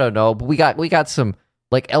Men? I don't know. But we got some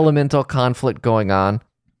like elemental conflict going on.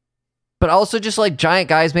 But also just like giant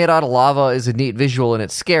guys made out of lava is a neat visual, and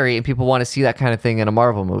it's scary, and people want to see that kind of thing in a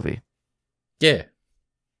Marvel movie. Yeah.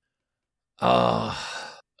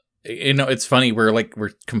 It's funny.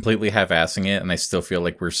 We're completely half-assing it, and I still feel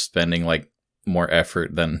like we're spending like more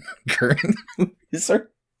effort than current movies are.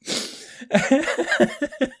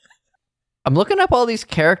 I'm looking up all these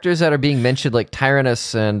characters that are being mentioned, like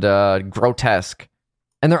Tyrannus and Grotesque,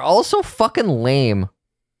 and they're all so fucking lame.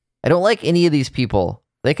 I don't like any of these people.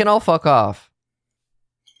 They can all fuck off.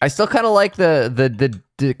 I still kind of like the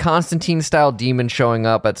Constantine style demon showing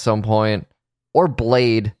up at some point, or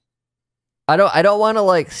Blade. I don't want to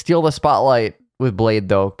like steal the spotlight with Blade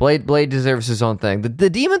though. Blade deserves his own thing. The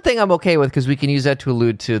demon thing I'm okay with, because we can use that to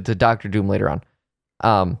allude to Doctor Doom later on.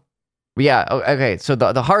 But yeah, okay. So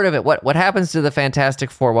the heart of it, what happens to the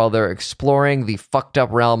Fantastic Four while they're exploring the fucked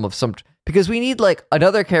up realm of some? Because we need like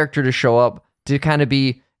another character to show up to kind of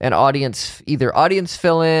be an audience, either audience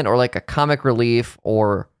fill in or like a comic relief,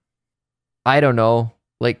 or I don't know,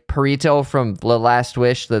 like Perito from The Last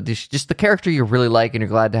Wish. Just the character you really like and you're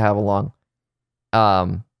glad to have along. I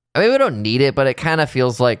mean, we don't need it, but it kind of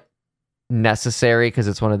feels like necessary because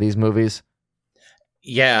it's one of these movies.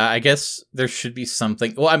 Yeah, I guess there should be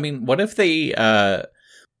something. Well, I mean, what if they,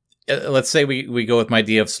 let's say we go with my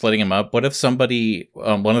idea of splitting them up. What if somebody,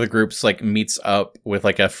 one of the groups, like meets up with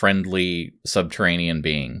like a friendly subterranean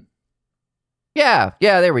being? Yeah,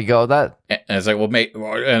 there we go. That and it's like, well,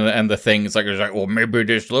 and the thing is like, well, maybe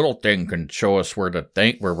this little thing can show us where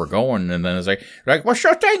we're going. And then it's like, what's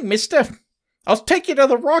your thing, mister? I'll take you to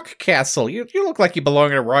the rock castle. You look like you belong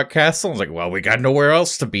in a rock castle. It's like, well, we got nowhere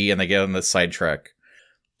else to be. And they get on this sidetrack.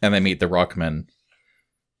 And they meet the Rockmen.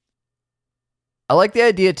 I like the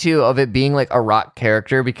idea too of it being like a rock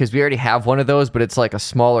character because we already have one of those, but it's like a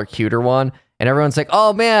smaller, cuter one. And everyone's like,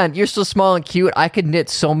 oh man, you're so small and cute. I could knit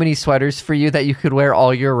so many sweaters for you that you could wear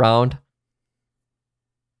all year round.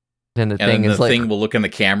 Then the thing will look in the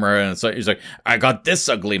camera and he's like, I got this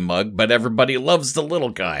ugly mug, but everybody loves the little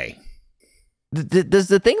guy. Does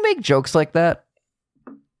the thing make jokes like that?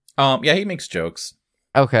 Yeah, he makes jokes.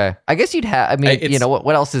 Okay. I guess you'd have, I mean,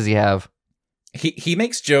 what else does he have? He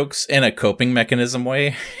makes jokes in a coping mechanism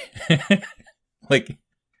way. like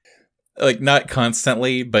not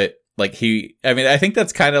constantly, but like I think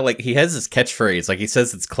that's kind of like he has this catchphrase. Like he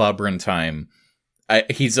says it's clobbering time.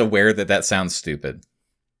 He's aware that sounds stupid.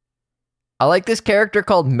 I like this character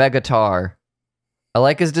called Megatar. I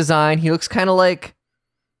like his design. He looks kind of like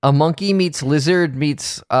a monkey meets lizard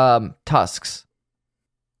meets tusks.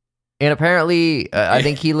 And apparently, I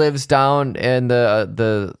think he lives down in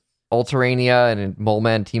the Alterania, and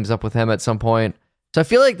Moleman teams up with him at some point. So I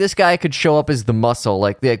feel like this guy could show up as the muscle.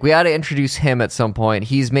 Like we got to introduce him at some point.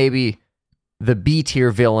 He's maybe the B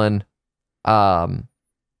tier villain.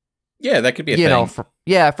 Yeah, that could be a thing.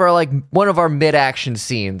 For like one of our mid-action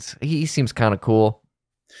scenes. He seems kind of cool.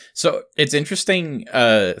 So it's interesting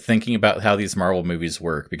thinking about how these Marvel movies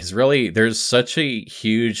work, because really there's such a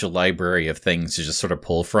huge library of things to just sort of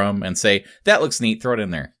pull from and say, that looks neat, throw it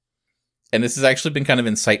in there. And this has actually been kind of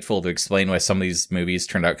insightful to explain why some of these movies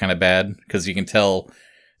turned out kind of bad, because you can tell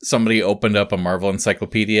somebody opened up a Marvel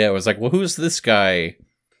encyclopedia. It was like, well, who's this guy?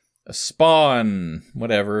 A Spawn,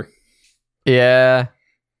 whatever. Yeah.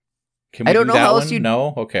 Can we I don't know how else you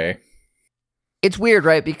No? Okay. It's weird,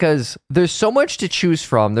 right? Because there's so much to choose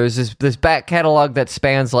from. There's this back catalog that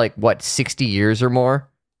spans 60 years or more.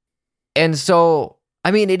 And so,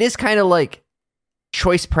 I mean, it is kind of like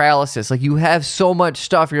choice paralysis. Like you have so much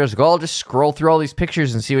stuff. You're just like, I'll just scroll through all these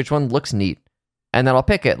pictures and see which one looks neat. And then I'll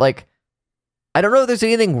pick it. Like, I don't know if there's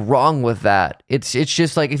anything wrong with that. It's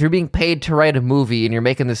just like if you're being paid to write a movie and you're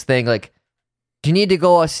making this thing, like you need to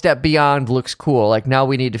go a step beyond looks cool. Like now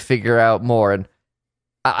we need to figure out more. And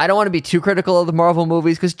I don't want to be too critical of the Marvel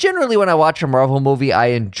movies because generally when I watch a Marvel movie, I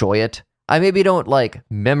enjoy it. I maybe don't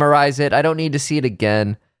memorize it. I don't need to see it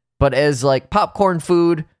again. But as popcorn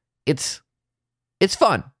food, it's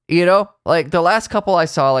fun, Like the last couple I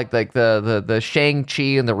saw, like the Shang-Chi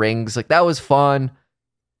and the Rings, that was fun.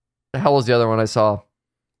 The hell was the other one I saw?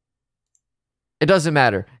 It doesn't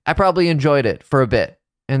matter. I probably enjoyed it for a bit,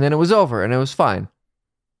 and then it was over, and it was fine.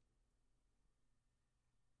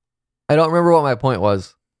 I don't remember what my point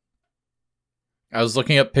was. I was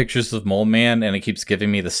looking up pictures of Moleman, and it keeps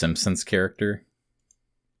giving me the Simpsons character.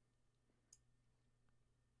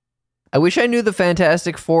 I wish I knew the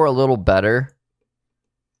Fantastic Four a little better.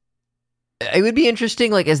 It would be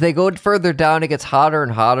interesting, as they go further down, it gets hotter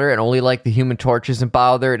and hotter, and only, the Human Torch isn't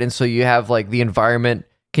bothered, and so you have, the environment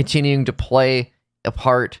continuing to play a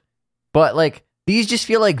part. But, these just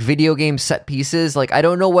feel like video game set pieces. I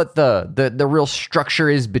don't know what the real structure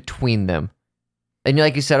is between them. And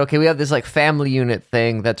like you said, okay, we have this, family unit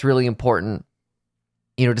thing that's really important.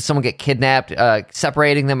 Does someone get kidnapped?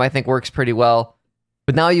 Separating them, I think, works pretty well.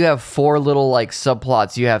 But now you have 4 little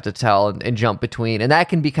subplots you have to tell and jump between, and that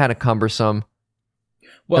can be kind of cumbersome.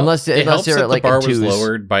 Well, unless they're the bar in was 2s.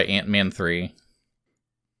 lowered by Ant-Man 3.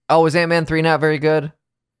 Oh, was Ant-Man 3 not very good?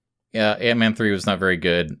 Yeah, Ant-Man 3 was not very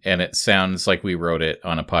good, and it sounds like we wrote it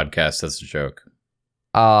on a podcast as a joke.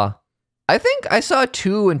 I think I saw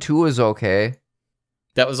 2, and 2 was okay.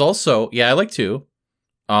 That was also, yeah, I like 2.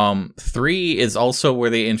 3 is also where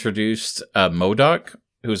they introduced MODOK,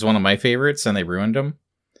 who's one of my favorites, and they ruined him.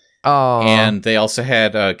 Oh. And they also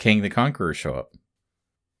had King the Conqueror show up.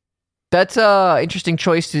 That's an interesting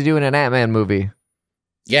choice to do in an Ant-Man movie.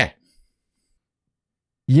 Yeah.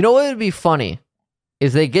 You know what would be funny?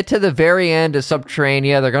 Is they get to the very end of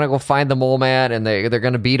Subterranea, they're going to go find the Mole Man, and they're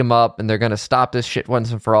going to beat him up, and they're going to stop this shit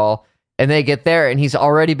once and for all. And they get there, and he's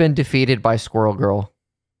already been defeated by Squirrel Girl.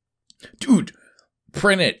 Dude,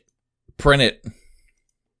 print it. Print it.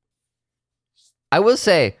 I will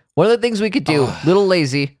say, one of the things we could do, little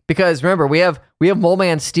lazy, because remember, we have Mole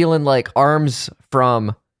Man stealing arms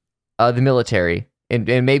from the military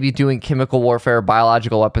and maybe doing chemical warfare,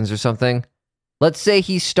 biological weapons or something. Let's say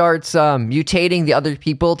he starts mutating the other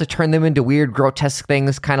people to turn them into weird, grotesque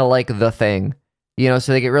things, kind of like The Thing. So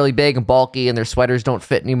they get really big and bulky and their sweaters don't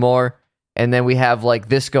fit anymore. And then we have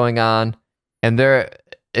this going on, and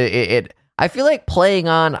I feel like playing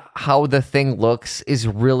on how The Thing looks is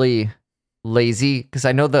really lazy, because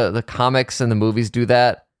I know the comics and the movies do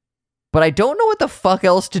that, but I don't know what the fuck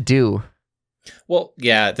else to do. Well,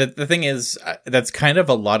 yeah, the thing is, that's kind of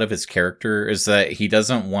a lot of his character, is that he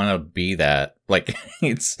doesn't want to be that.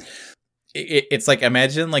 It's like,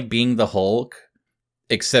 imagine like being the Hulk,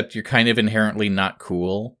 except you're kind of inherently not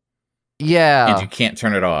cool. Yeah. And you can't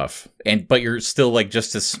turn it off. But you're still like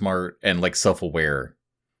just as smart and like self-aware,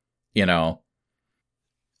 you know?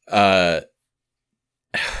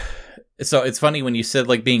 So it's funny when you said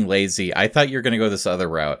like being lazy, I thought you were going to go this other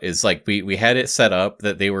route. Is like we had it set up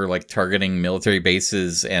that they were like targeting military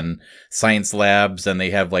bases and science labs, and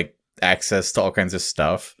they have like access to all kinds of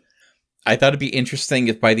stuff. I thought it'd be interesting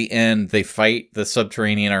if by the end they fight the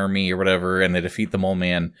subterranean army or whatever and they defeat the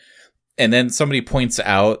Moleman. And then somebody points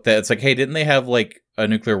out that it's like, hey, didn't they have like a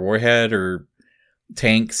nuclear warhead or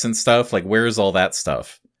tanks and stuff? Like, where's all that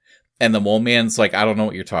stuff? And the Moleman's like, I don't know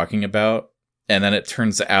what you're talking about. And then it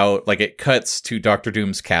turns out, like, it cuts to Dr.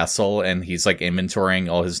 Doom's castle, and he's, like, inventorying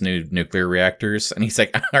all his new nuclear reactors. And he's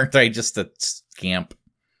like, aren't I just a scamp?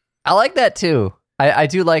 I like that, too. I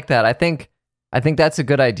do like that. I think that's a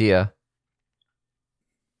good idea.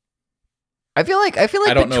 I feel like I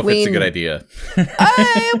don't know if it's a good idea.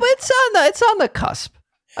 It's on the cusp.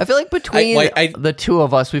 I feel like between the two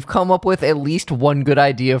of us, we've come up with at least one good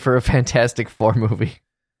idea for a Fantastic Four movie.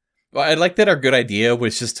 Well, I like that our good idea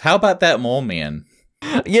was just, how about that Moleman?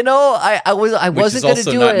 You know, I wasn't going to do it. Which is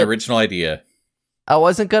also not an original idea. I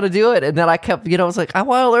wasn't going to do it, and then I kept, I was like, I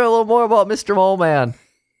want to learn a little more about Mr. Moleman.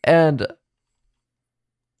 And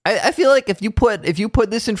I feel like if you put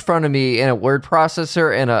this in front of me in a word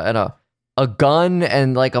processor and a gun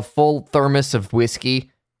and like a full thermos of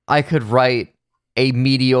whiskey, I could write a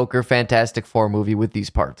mediocre Fantastic Four movie with these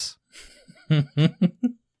parts.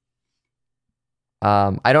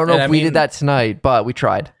 I don't know if we did that tonight, but we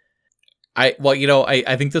tried. I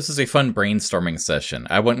think this is a fun brainstorming session.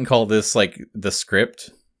 I wouldn't call this like the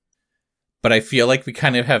script, but I feel like we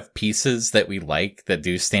kind of have pieces that we like that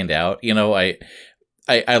do stand out.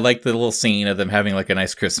 I like the little scene of them having like a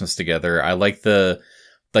nice Christmas together. I like the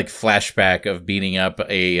like flashback of beating up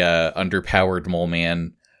a underpowered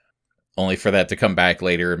Moleman, only for that to come back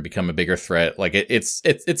later and become a bigger threat. Like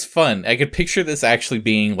it's fun. I could picture this actually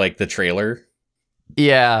being like the trailer.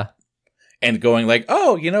 Yeah. And going like,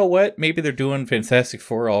 oh, you know what? Maybe they're doing Fantastic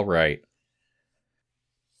Four all right.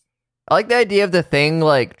 I like the idea of the Thing,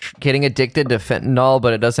 like, getting addicted to fentanyl,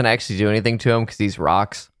 but it doesn't actually do anything to him because he's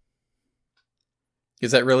rocks.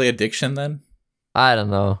 Is that really addiction, then? I don't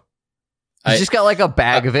know. He's just got, like, a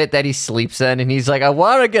bag of it that he sleeps in, and he's like, I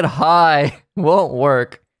want to get high. Won't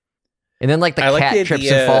work. And then, like, the cat trips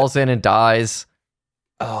and falls in and dies.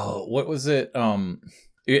 Oh, what was it?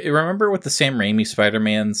 You remember with the Sam Raimi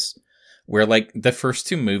Spider-Mans, where, like, the first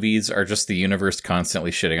two movies are just the universe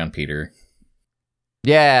constantly shitting on Peter?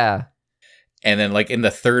 Yeah. And then, like, in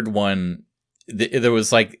the third one, there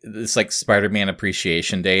was, like, this, like, Spider-Man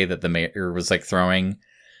Appreciation Day that the mayor was, like, throwing.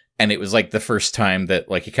 And it was, like, the first time that,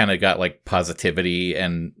 like, he kind of got, like, positivity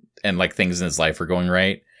and, like, things in his life were going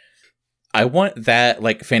right. I want that,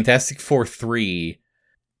 like, Fantastic Four 3...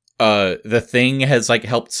 the Thing has like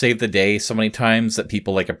helped save the day so many times that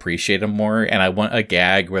people like appreciate him more, and I want a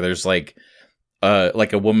gag where there's like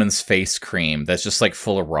a woman's face cream that's just like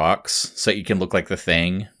full of rocks, so you can look like the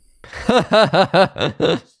Thing.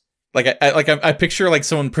 I picture like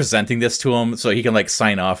someone presenting this to him so he can like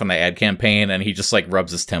sign off on the ad campaign, and he just like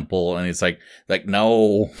rubs his temple and he's like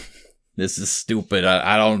no, this is stupid.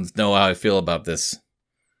 I don't know how I feel about this.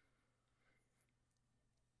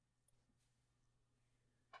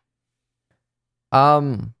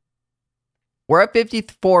 We're at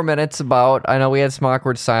 54 minutes about. I know we had some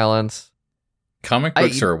awkward silence. Comic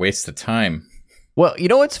books are a waste of time. Well, you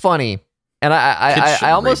know what's funny? And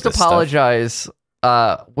I almost apologize.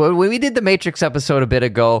 When we did the Matrix episode a bit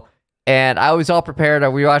ago, and I was all prepared,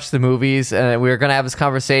 we watched the movies, and we were going to have this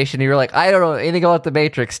conversation, and you were like, I don't know anything about the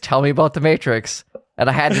Matrix. Tell me about the Matrix. And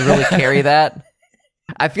I had to really carry that.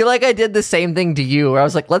 I feel like I did the same thing to you, where I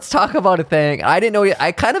was like, let's talk about a thing. I didn't know.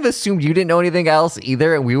 I kind of assumed you didn't know anything else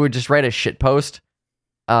either, and we would just write a shit post.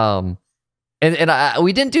 We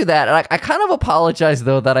didn't do that. And I kind of apologize,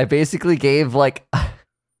 though, that I basically gave, like,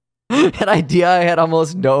 an idea I had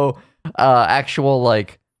almost no actual,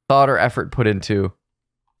 like, thought or effort put into.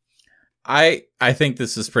 I think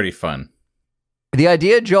this is pretty fun. The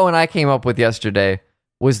idea Joe and I came up with yesterday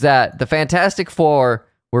was that the Fantastic Four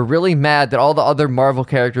were really mad that all the other Marvel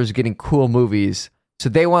characters are getting cool movies. So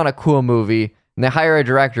they want a cool movie, and they hire a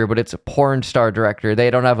director, but it's a porn star director. They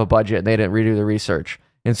don't have a budget, and they didn't redo the research.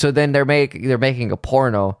 And so then they're making a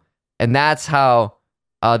porno, and that's how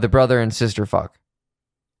the brother and sister fuck.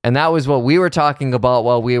 And that was what we were talking about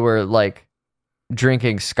while we were, like,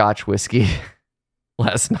 drinking Scotch whiskey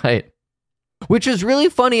last night. Which was really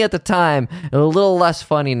funny at the time, and a little less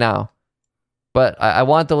funny now. But I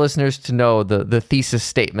want the listeners to know the thesis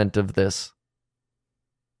statement of this.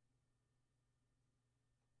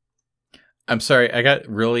 I'm sorry, I got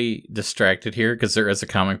really distracted here because there is a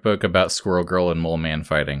comic book about Squirrel Girl and Moleman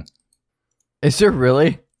fighting. Is there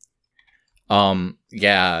really?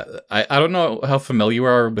 Yeah. I don't know how familiar you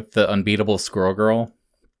are with the Unbeatable Squirrel Girl.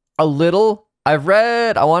 A little. I've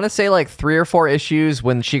read, I want to say like 3 or 4 issues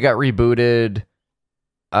when she got rebooted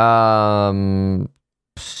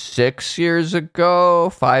 6 years ago,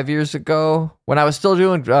 5 years ago, when I was still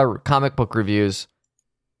doing comic book reviews.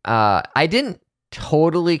 I didn't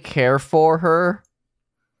totally care for her.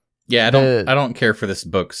 Yeah, I don't care for this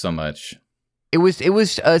book so much. It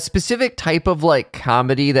was a specific type of like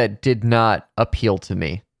comedy that did not appeal to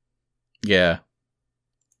me. Yeah.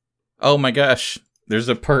 Oh my gosh. There's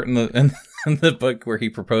a part in the book where he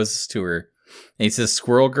proposes to her. And he says,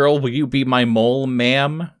 "Squirrel Girl, will you be my mole,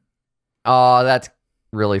 ma'am?" Oh, that's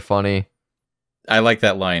really funny. I like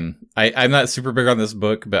that line. I'm not super big on this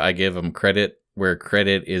book, but I give him credit where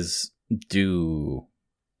credit is due.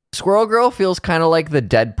 Squirrel Girl feels kind of like the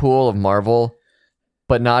Deadpool of Marvel,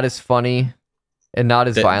 but not as funny and not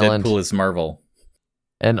as violent. Deadpool is Marvel.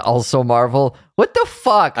 And also Marvel. What the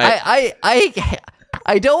fuck?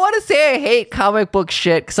 I don't want to say I hate comic book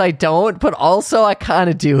shit, because I don't, but also I kind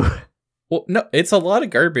of do. Well, no, it's a lot of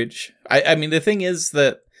garbage. I mean, the thing is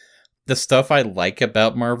that the stuff I like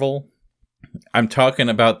about Marvel, I'm talking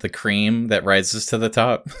about the cream that rises to the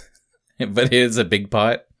top, but it is a big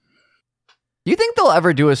pot. Do you think they'll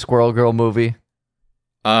ever do a Squirrel Girl movie?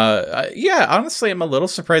 Yeah, honestly, I'm a little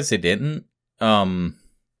surprised they didn't. I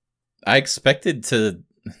expected to...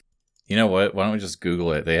 You know what? Why don't we just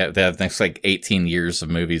Google it? They have next like 18 years of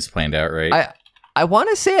movies planned out, right? I want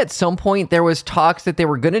to say at some point there was talks that they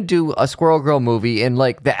were going to do a Squirrel Girl movie, and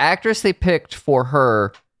like the actress they picked for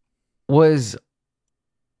her was,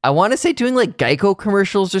 I want to say, doing like Geico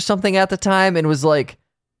commercials or something at the time, and was like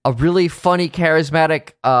a really funny,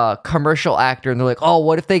 charismatic commercial actor. And they're like, oh,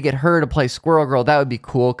 what if they get her to play Squirrel Girl? That would be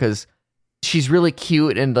cool because she's really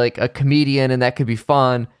cute and like a comedian, and that could be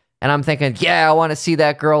fun. And I'm thinking, yeah, I want to see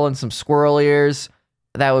that girl in some squirrel ears.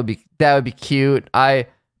 That would be cute. I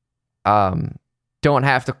don't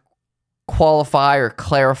have to qualify or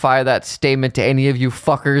clarify that statement to any of you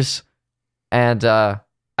fuckers. And I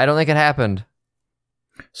don't think it happened.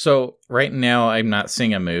 So right now I'm not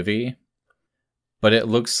seeing a movie, but it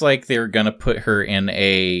looks like they're going to put her in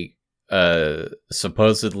a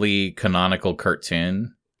supposedly canonical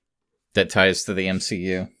cartoon that ties to the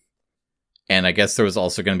MCU. And I guess there was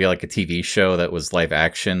also going to be like a TV show that was live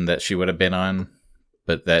action that she would have been on,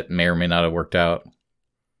 but that may or may not have worked out.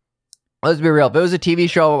 Let's be real. If it was a TV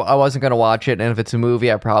show, I wasn't going to watch it. And if it's a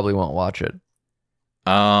movie, I probably won't watch it.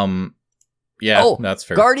 Yeah, that's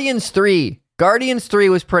fair. Guardians 3. Guardians 3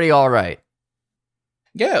 was pretty all right.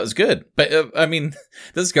 Yeah, it was good. But I mean,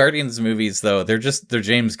 those Guardians movies, though, they're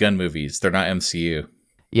James Gunn movies. They're not MCU.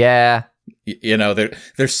 Yeah. You know,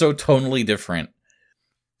 they're so tonally different.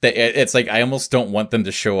 It's like I almost don't want them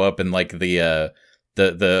to show up in like the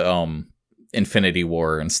Infinity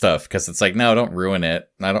War and stuff, because it's like, no, don't ruin it.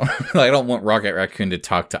 I don't want Rocket Raccoon to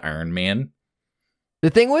talk to Iron Man. The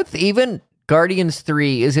thing with even Guardians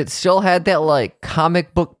 3 is it still had that like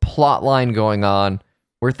comic book plot line going on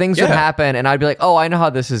where things would happen and I'd be like, oh, I know how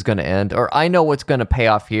this is going to end, or I know what's going to pay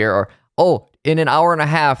off here, or oh, in an hour and a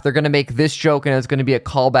half they're going to make this joke and it's going to be a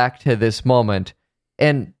callback to this moment.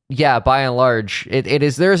 And yeah, by and large,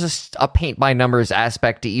 there's a paint by numbers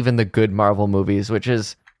aspect to even the good Marvel movies, which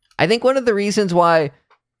is, I think, one of the reasons why,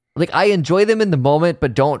 like, I enjoy them in the moment,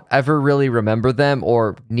 but don't ever really remember them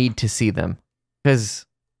or need to see them. Because,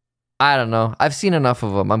 I don't know, I've seen enough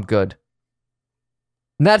of them, I'm good.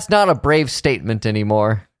 And that's not a brave statement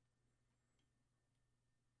anymore.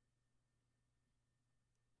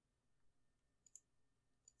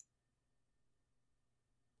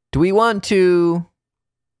 Do we want to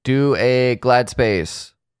do a Glad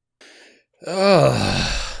Space?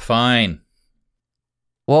 Fine.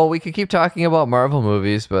 Well, we could keep talking about Marvel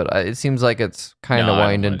movies, but it seems like it's kind of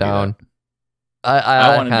winding down.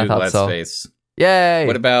 I want to do Glad Space. Yay!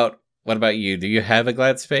 What about you? Do you have a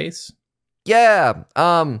Glad Space? Yeah.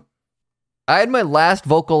 I had my last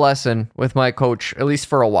vocal lesson with my coach, at least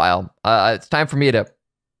for a while. It's time for me to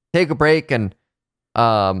take a break and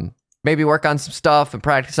maybe work on some stuff and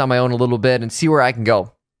practice on my own a little bit and see where I can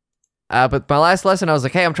go. But my last lesson, I was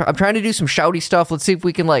like, hey, I'm trying to do some shouty stuff. Let's see if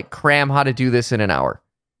we can like cram how to do this in an hour.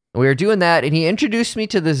 And we were doing that, and he introduced me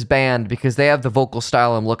to this band because they have the vocal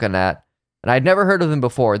style I'm looking at. And I'd never heard of them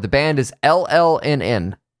before. The band is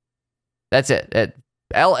LLNN. That's it.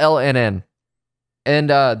 LLNN. And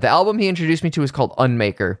the album he introduced me to is called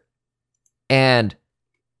Unmaker. And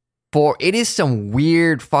it is some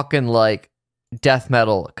weird fucking like death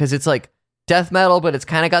metal, because it's like death metal, but it's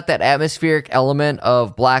kind of got that atmospheric element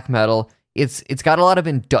of black metal. It's got a lot of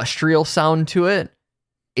industrial sound to it.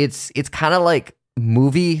 It's kind of like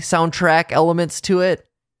movie soundtrack elements to it.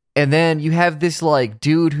 And then you have this like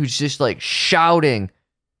dude who's just like shouting,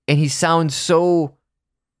 and he doesn't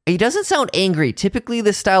sound angry. Typically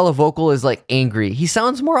this style of vocal is like angry. He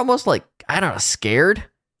sounds more almost like, I don't know, scared.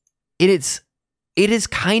 It is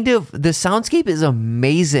kind of, the soundscape is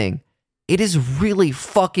amazing. It is really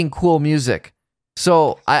fucking cool music.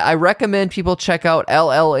 So I recommend people check out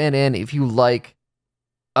LLNN if you like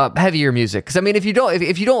heavier music. Because I mean, if you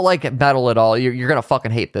don't like metal at all, you're gonna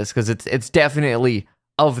fucking hate this, because it's definitely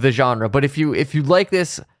of the genre. But if you like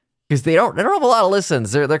this, because they don't have a lot of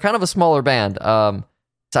listens, they're kind of a smaller band. So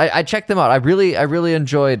I checked them out. I really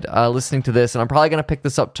enjoyed listening to this, and I'm probably gonna pick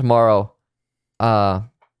this up tomorrow on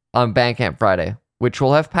Bandcamp Friday, which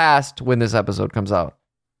will have passed when this episode comes out.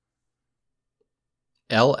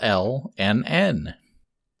 LLNN.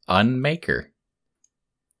 Unmaker.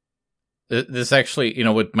 This actually,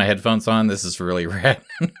 with my headphones on, this is really rad.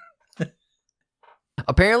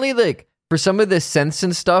 Apparently, like, for some of the synths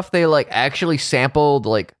and stuff, they, like, actually sampled,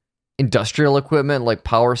 like, industrial equipment, like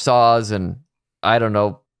power saws and, I don't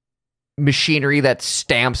know, machinery that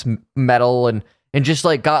stamps metal, and just,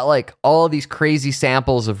 like, got, like, all of these crazy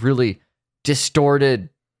samples of really distorted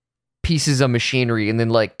pieces of machinery, and then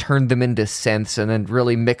like turned them into synths, and then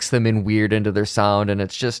really mix them in weird into their sound. And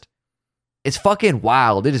it's fucking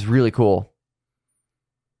wild. It is really cool.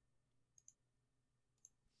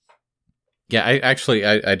 Yeah, I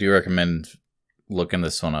do recommend looking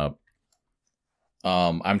this one up.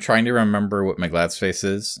 I'm trying to remember what my Gladspace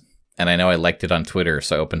is, and I know I liked it on Twitter,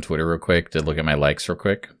 so I opened Twitter real quick to look at my likes real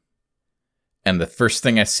quick. And the first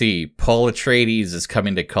thing I see, Paul Atreides is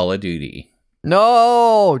coming to Call of Duty.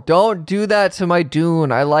 No, don't do that to my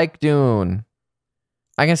Dune. I like Dune.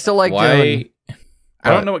 I can still like Dune.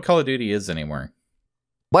 I don't know what Call of Duty is anymore.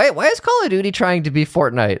 Why is Call of Duty trying to be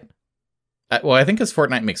Fortnite? Well, I think because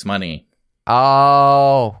Fortnite makes money.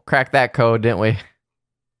 Oh, cracked that code, didn't we?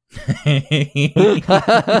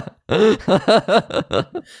 I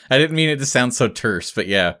didn't mean it to sound so terse, but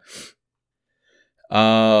yeah.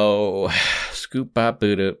 Oh, scoop bop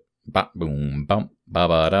boot bop boom bump ba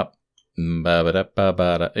ba da.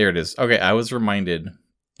 There it is. Okay, I was reminded,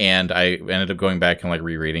 and I ended up going back and like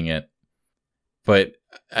rereading it. But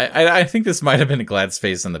I think this might have been a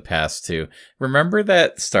Gladspace in the past too. Remember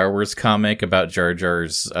that Star Wars comic about Jar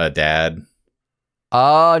Jar's dad?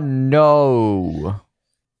 No.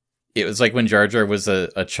 It was like when Jar Jar was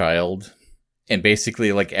a child, and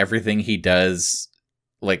basically like everything he does,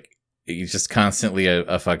 like he's just constantly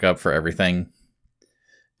a fuck up for everything.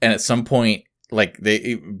 And at some point, like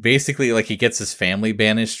they basically like he gets his family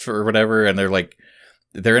banished or whatever, and they're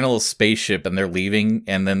in a little spaceship and they're leaving,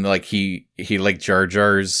 and then like he like Jar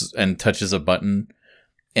Jars and touches a button,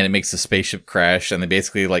 and it makes the spaceship crash, and they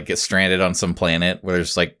basically like get stranded on some planet where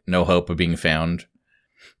there's like no hope of being found.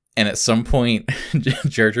 And at some point,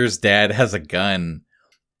 Jar Jar's dad has a gun,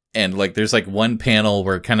 and like there's like one panel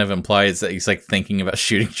where it kind of implies that he's like thinking about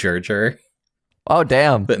shooting Jar Jar. Oh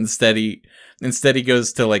damn! But instead he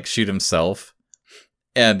goes to like shoot himself,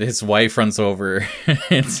 and his wife runs over,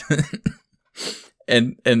 and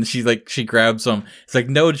she grabs him. It's like,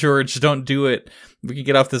 no, George, don't do it. We can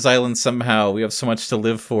get off this island somehow. We have so much to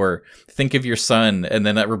live for. Think of your son. And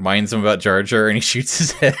then that reminds him about Jar Jar, and he shoots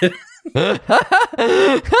his head.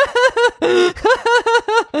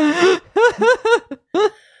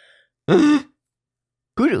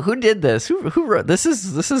 Who did this? Who wrote this?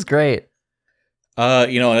 This is great.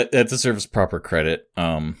 That deserves proper credit.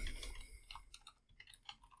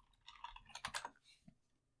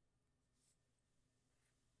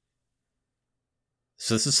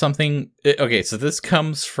 So this is something. Okay, so this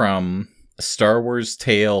comes from Star Wars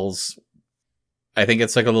Tales. I think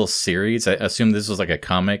it's like a little series. I assume this was like a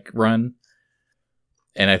comic run,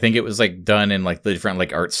 and I think it was like done in like the different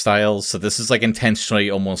like art styles. So this is like intentionally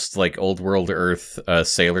almost like old world Earth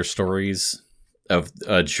sailor stories of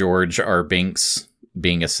George R. Binks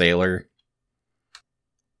being a sailor.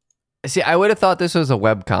 See, I would have thought this was a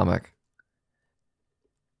webcomic.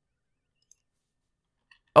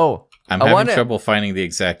 Oh, I'm having trouble finding the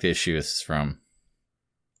exact issue this is from.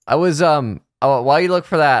 I was while you look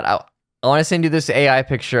for that, I want to send you this AI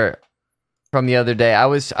picture from the other day. I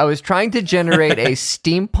was trying to generate a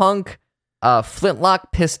steampunk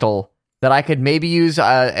flintlock pistol that I could maybe use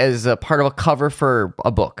as a part of a cover for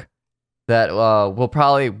a book that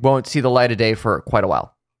won't see the light of day for quite a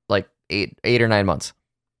while, like eight or 9 months.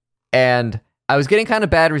 And I was getting kind of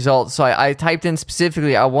bad results, so I typed in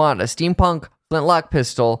specifically, I want a steampunk flintlock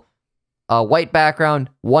pistol, a white background,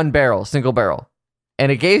 1 barrel, single barrel.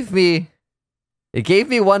 And it gave me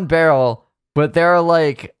one barrel, but there are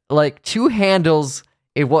like 2 handles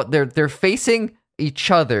in what they're facing each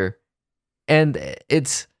other. And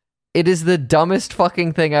it is the dumbest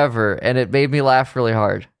fucking thing ever, and it made me laugh really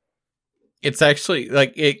hard. It's actually,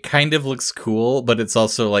 like, it kind of looks cool, but it's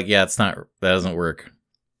also like, yeah, that doesn't work.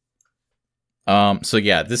 So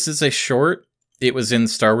yeah, this is a short. It was in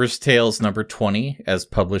Star Wars Tales number 20, as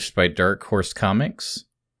published by Dark Horse Comics.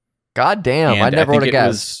 God damn, I never would have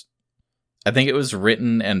guessed. I think it was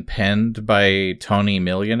written and penned by Tony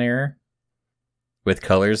Millionaire, with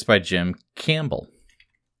colors by Jim Campbell.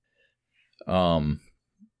 But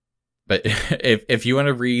if you want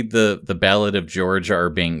to read the Ballad of George R.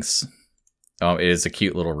 Binks, it is a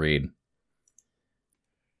cute little read.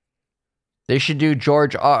 They should do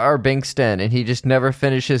George R. Binkston, and he just never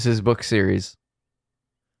finishes his book series.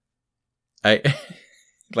 I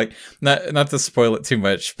like not to spoil it too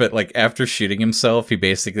much, but like after shooting himself, he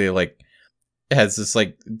basically like has this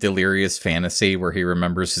like delirious fantasy where he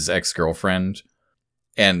remembers his ex-girlfriend.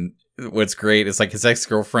 And what's great is like his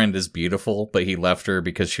ex-girlfriend is beautiful, but he left her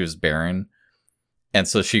because she was barren. And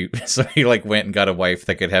so he like went and got a wife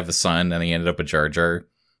that could have a son, and he ended up with Jar Jar.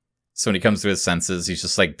 So when he comes to his senses, he's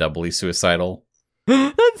just like doubly suicidal.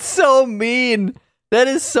 That's so mean. That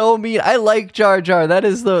is so mean. I like Jar Jar. That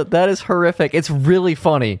is horrific. It's really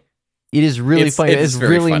funny. It is really funny. It's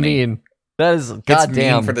really funny. Mean. That is goddamn. It's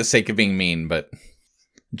mean for the sake of being mean, but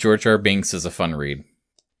George R. Binks is a fun read.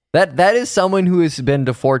 That is someone who has been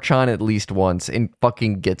to 4chan at least once and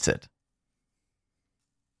fucking gets it.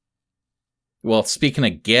 Well, speaking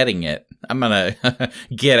of getting it, I'm gonna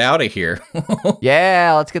get out of here.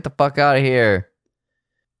 Yeah, let's get the fuck out of here.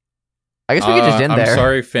 I guess we could just end there. I'm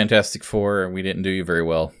sorry, Fantastic Four, we didn't do you very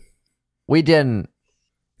well. We didn't.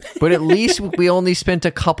 But at least we only spent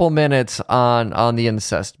a couple minutes on the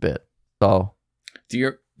incest bit. So, do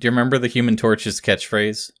you remember the Human Torch's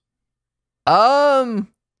catchphrase?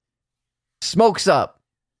 Smokes up.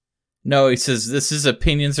 No, he says, "This is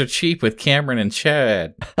Opinions Are Cheap" with Cameron and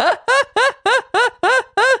Chad.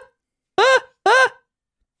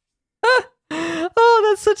 Oh,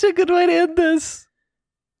 that's such a good way to end this.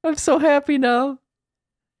 I'm so happy now.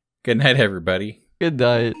 Good night, everybody. Good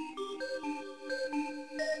night.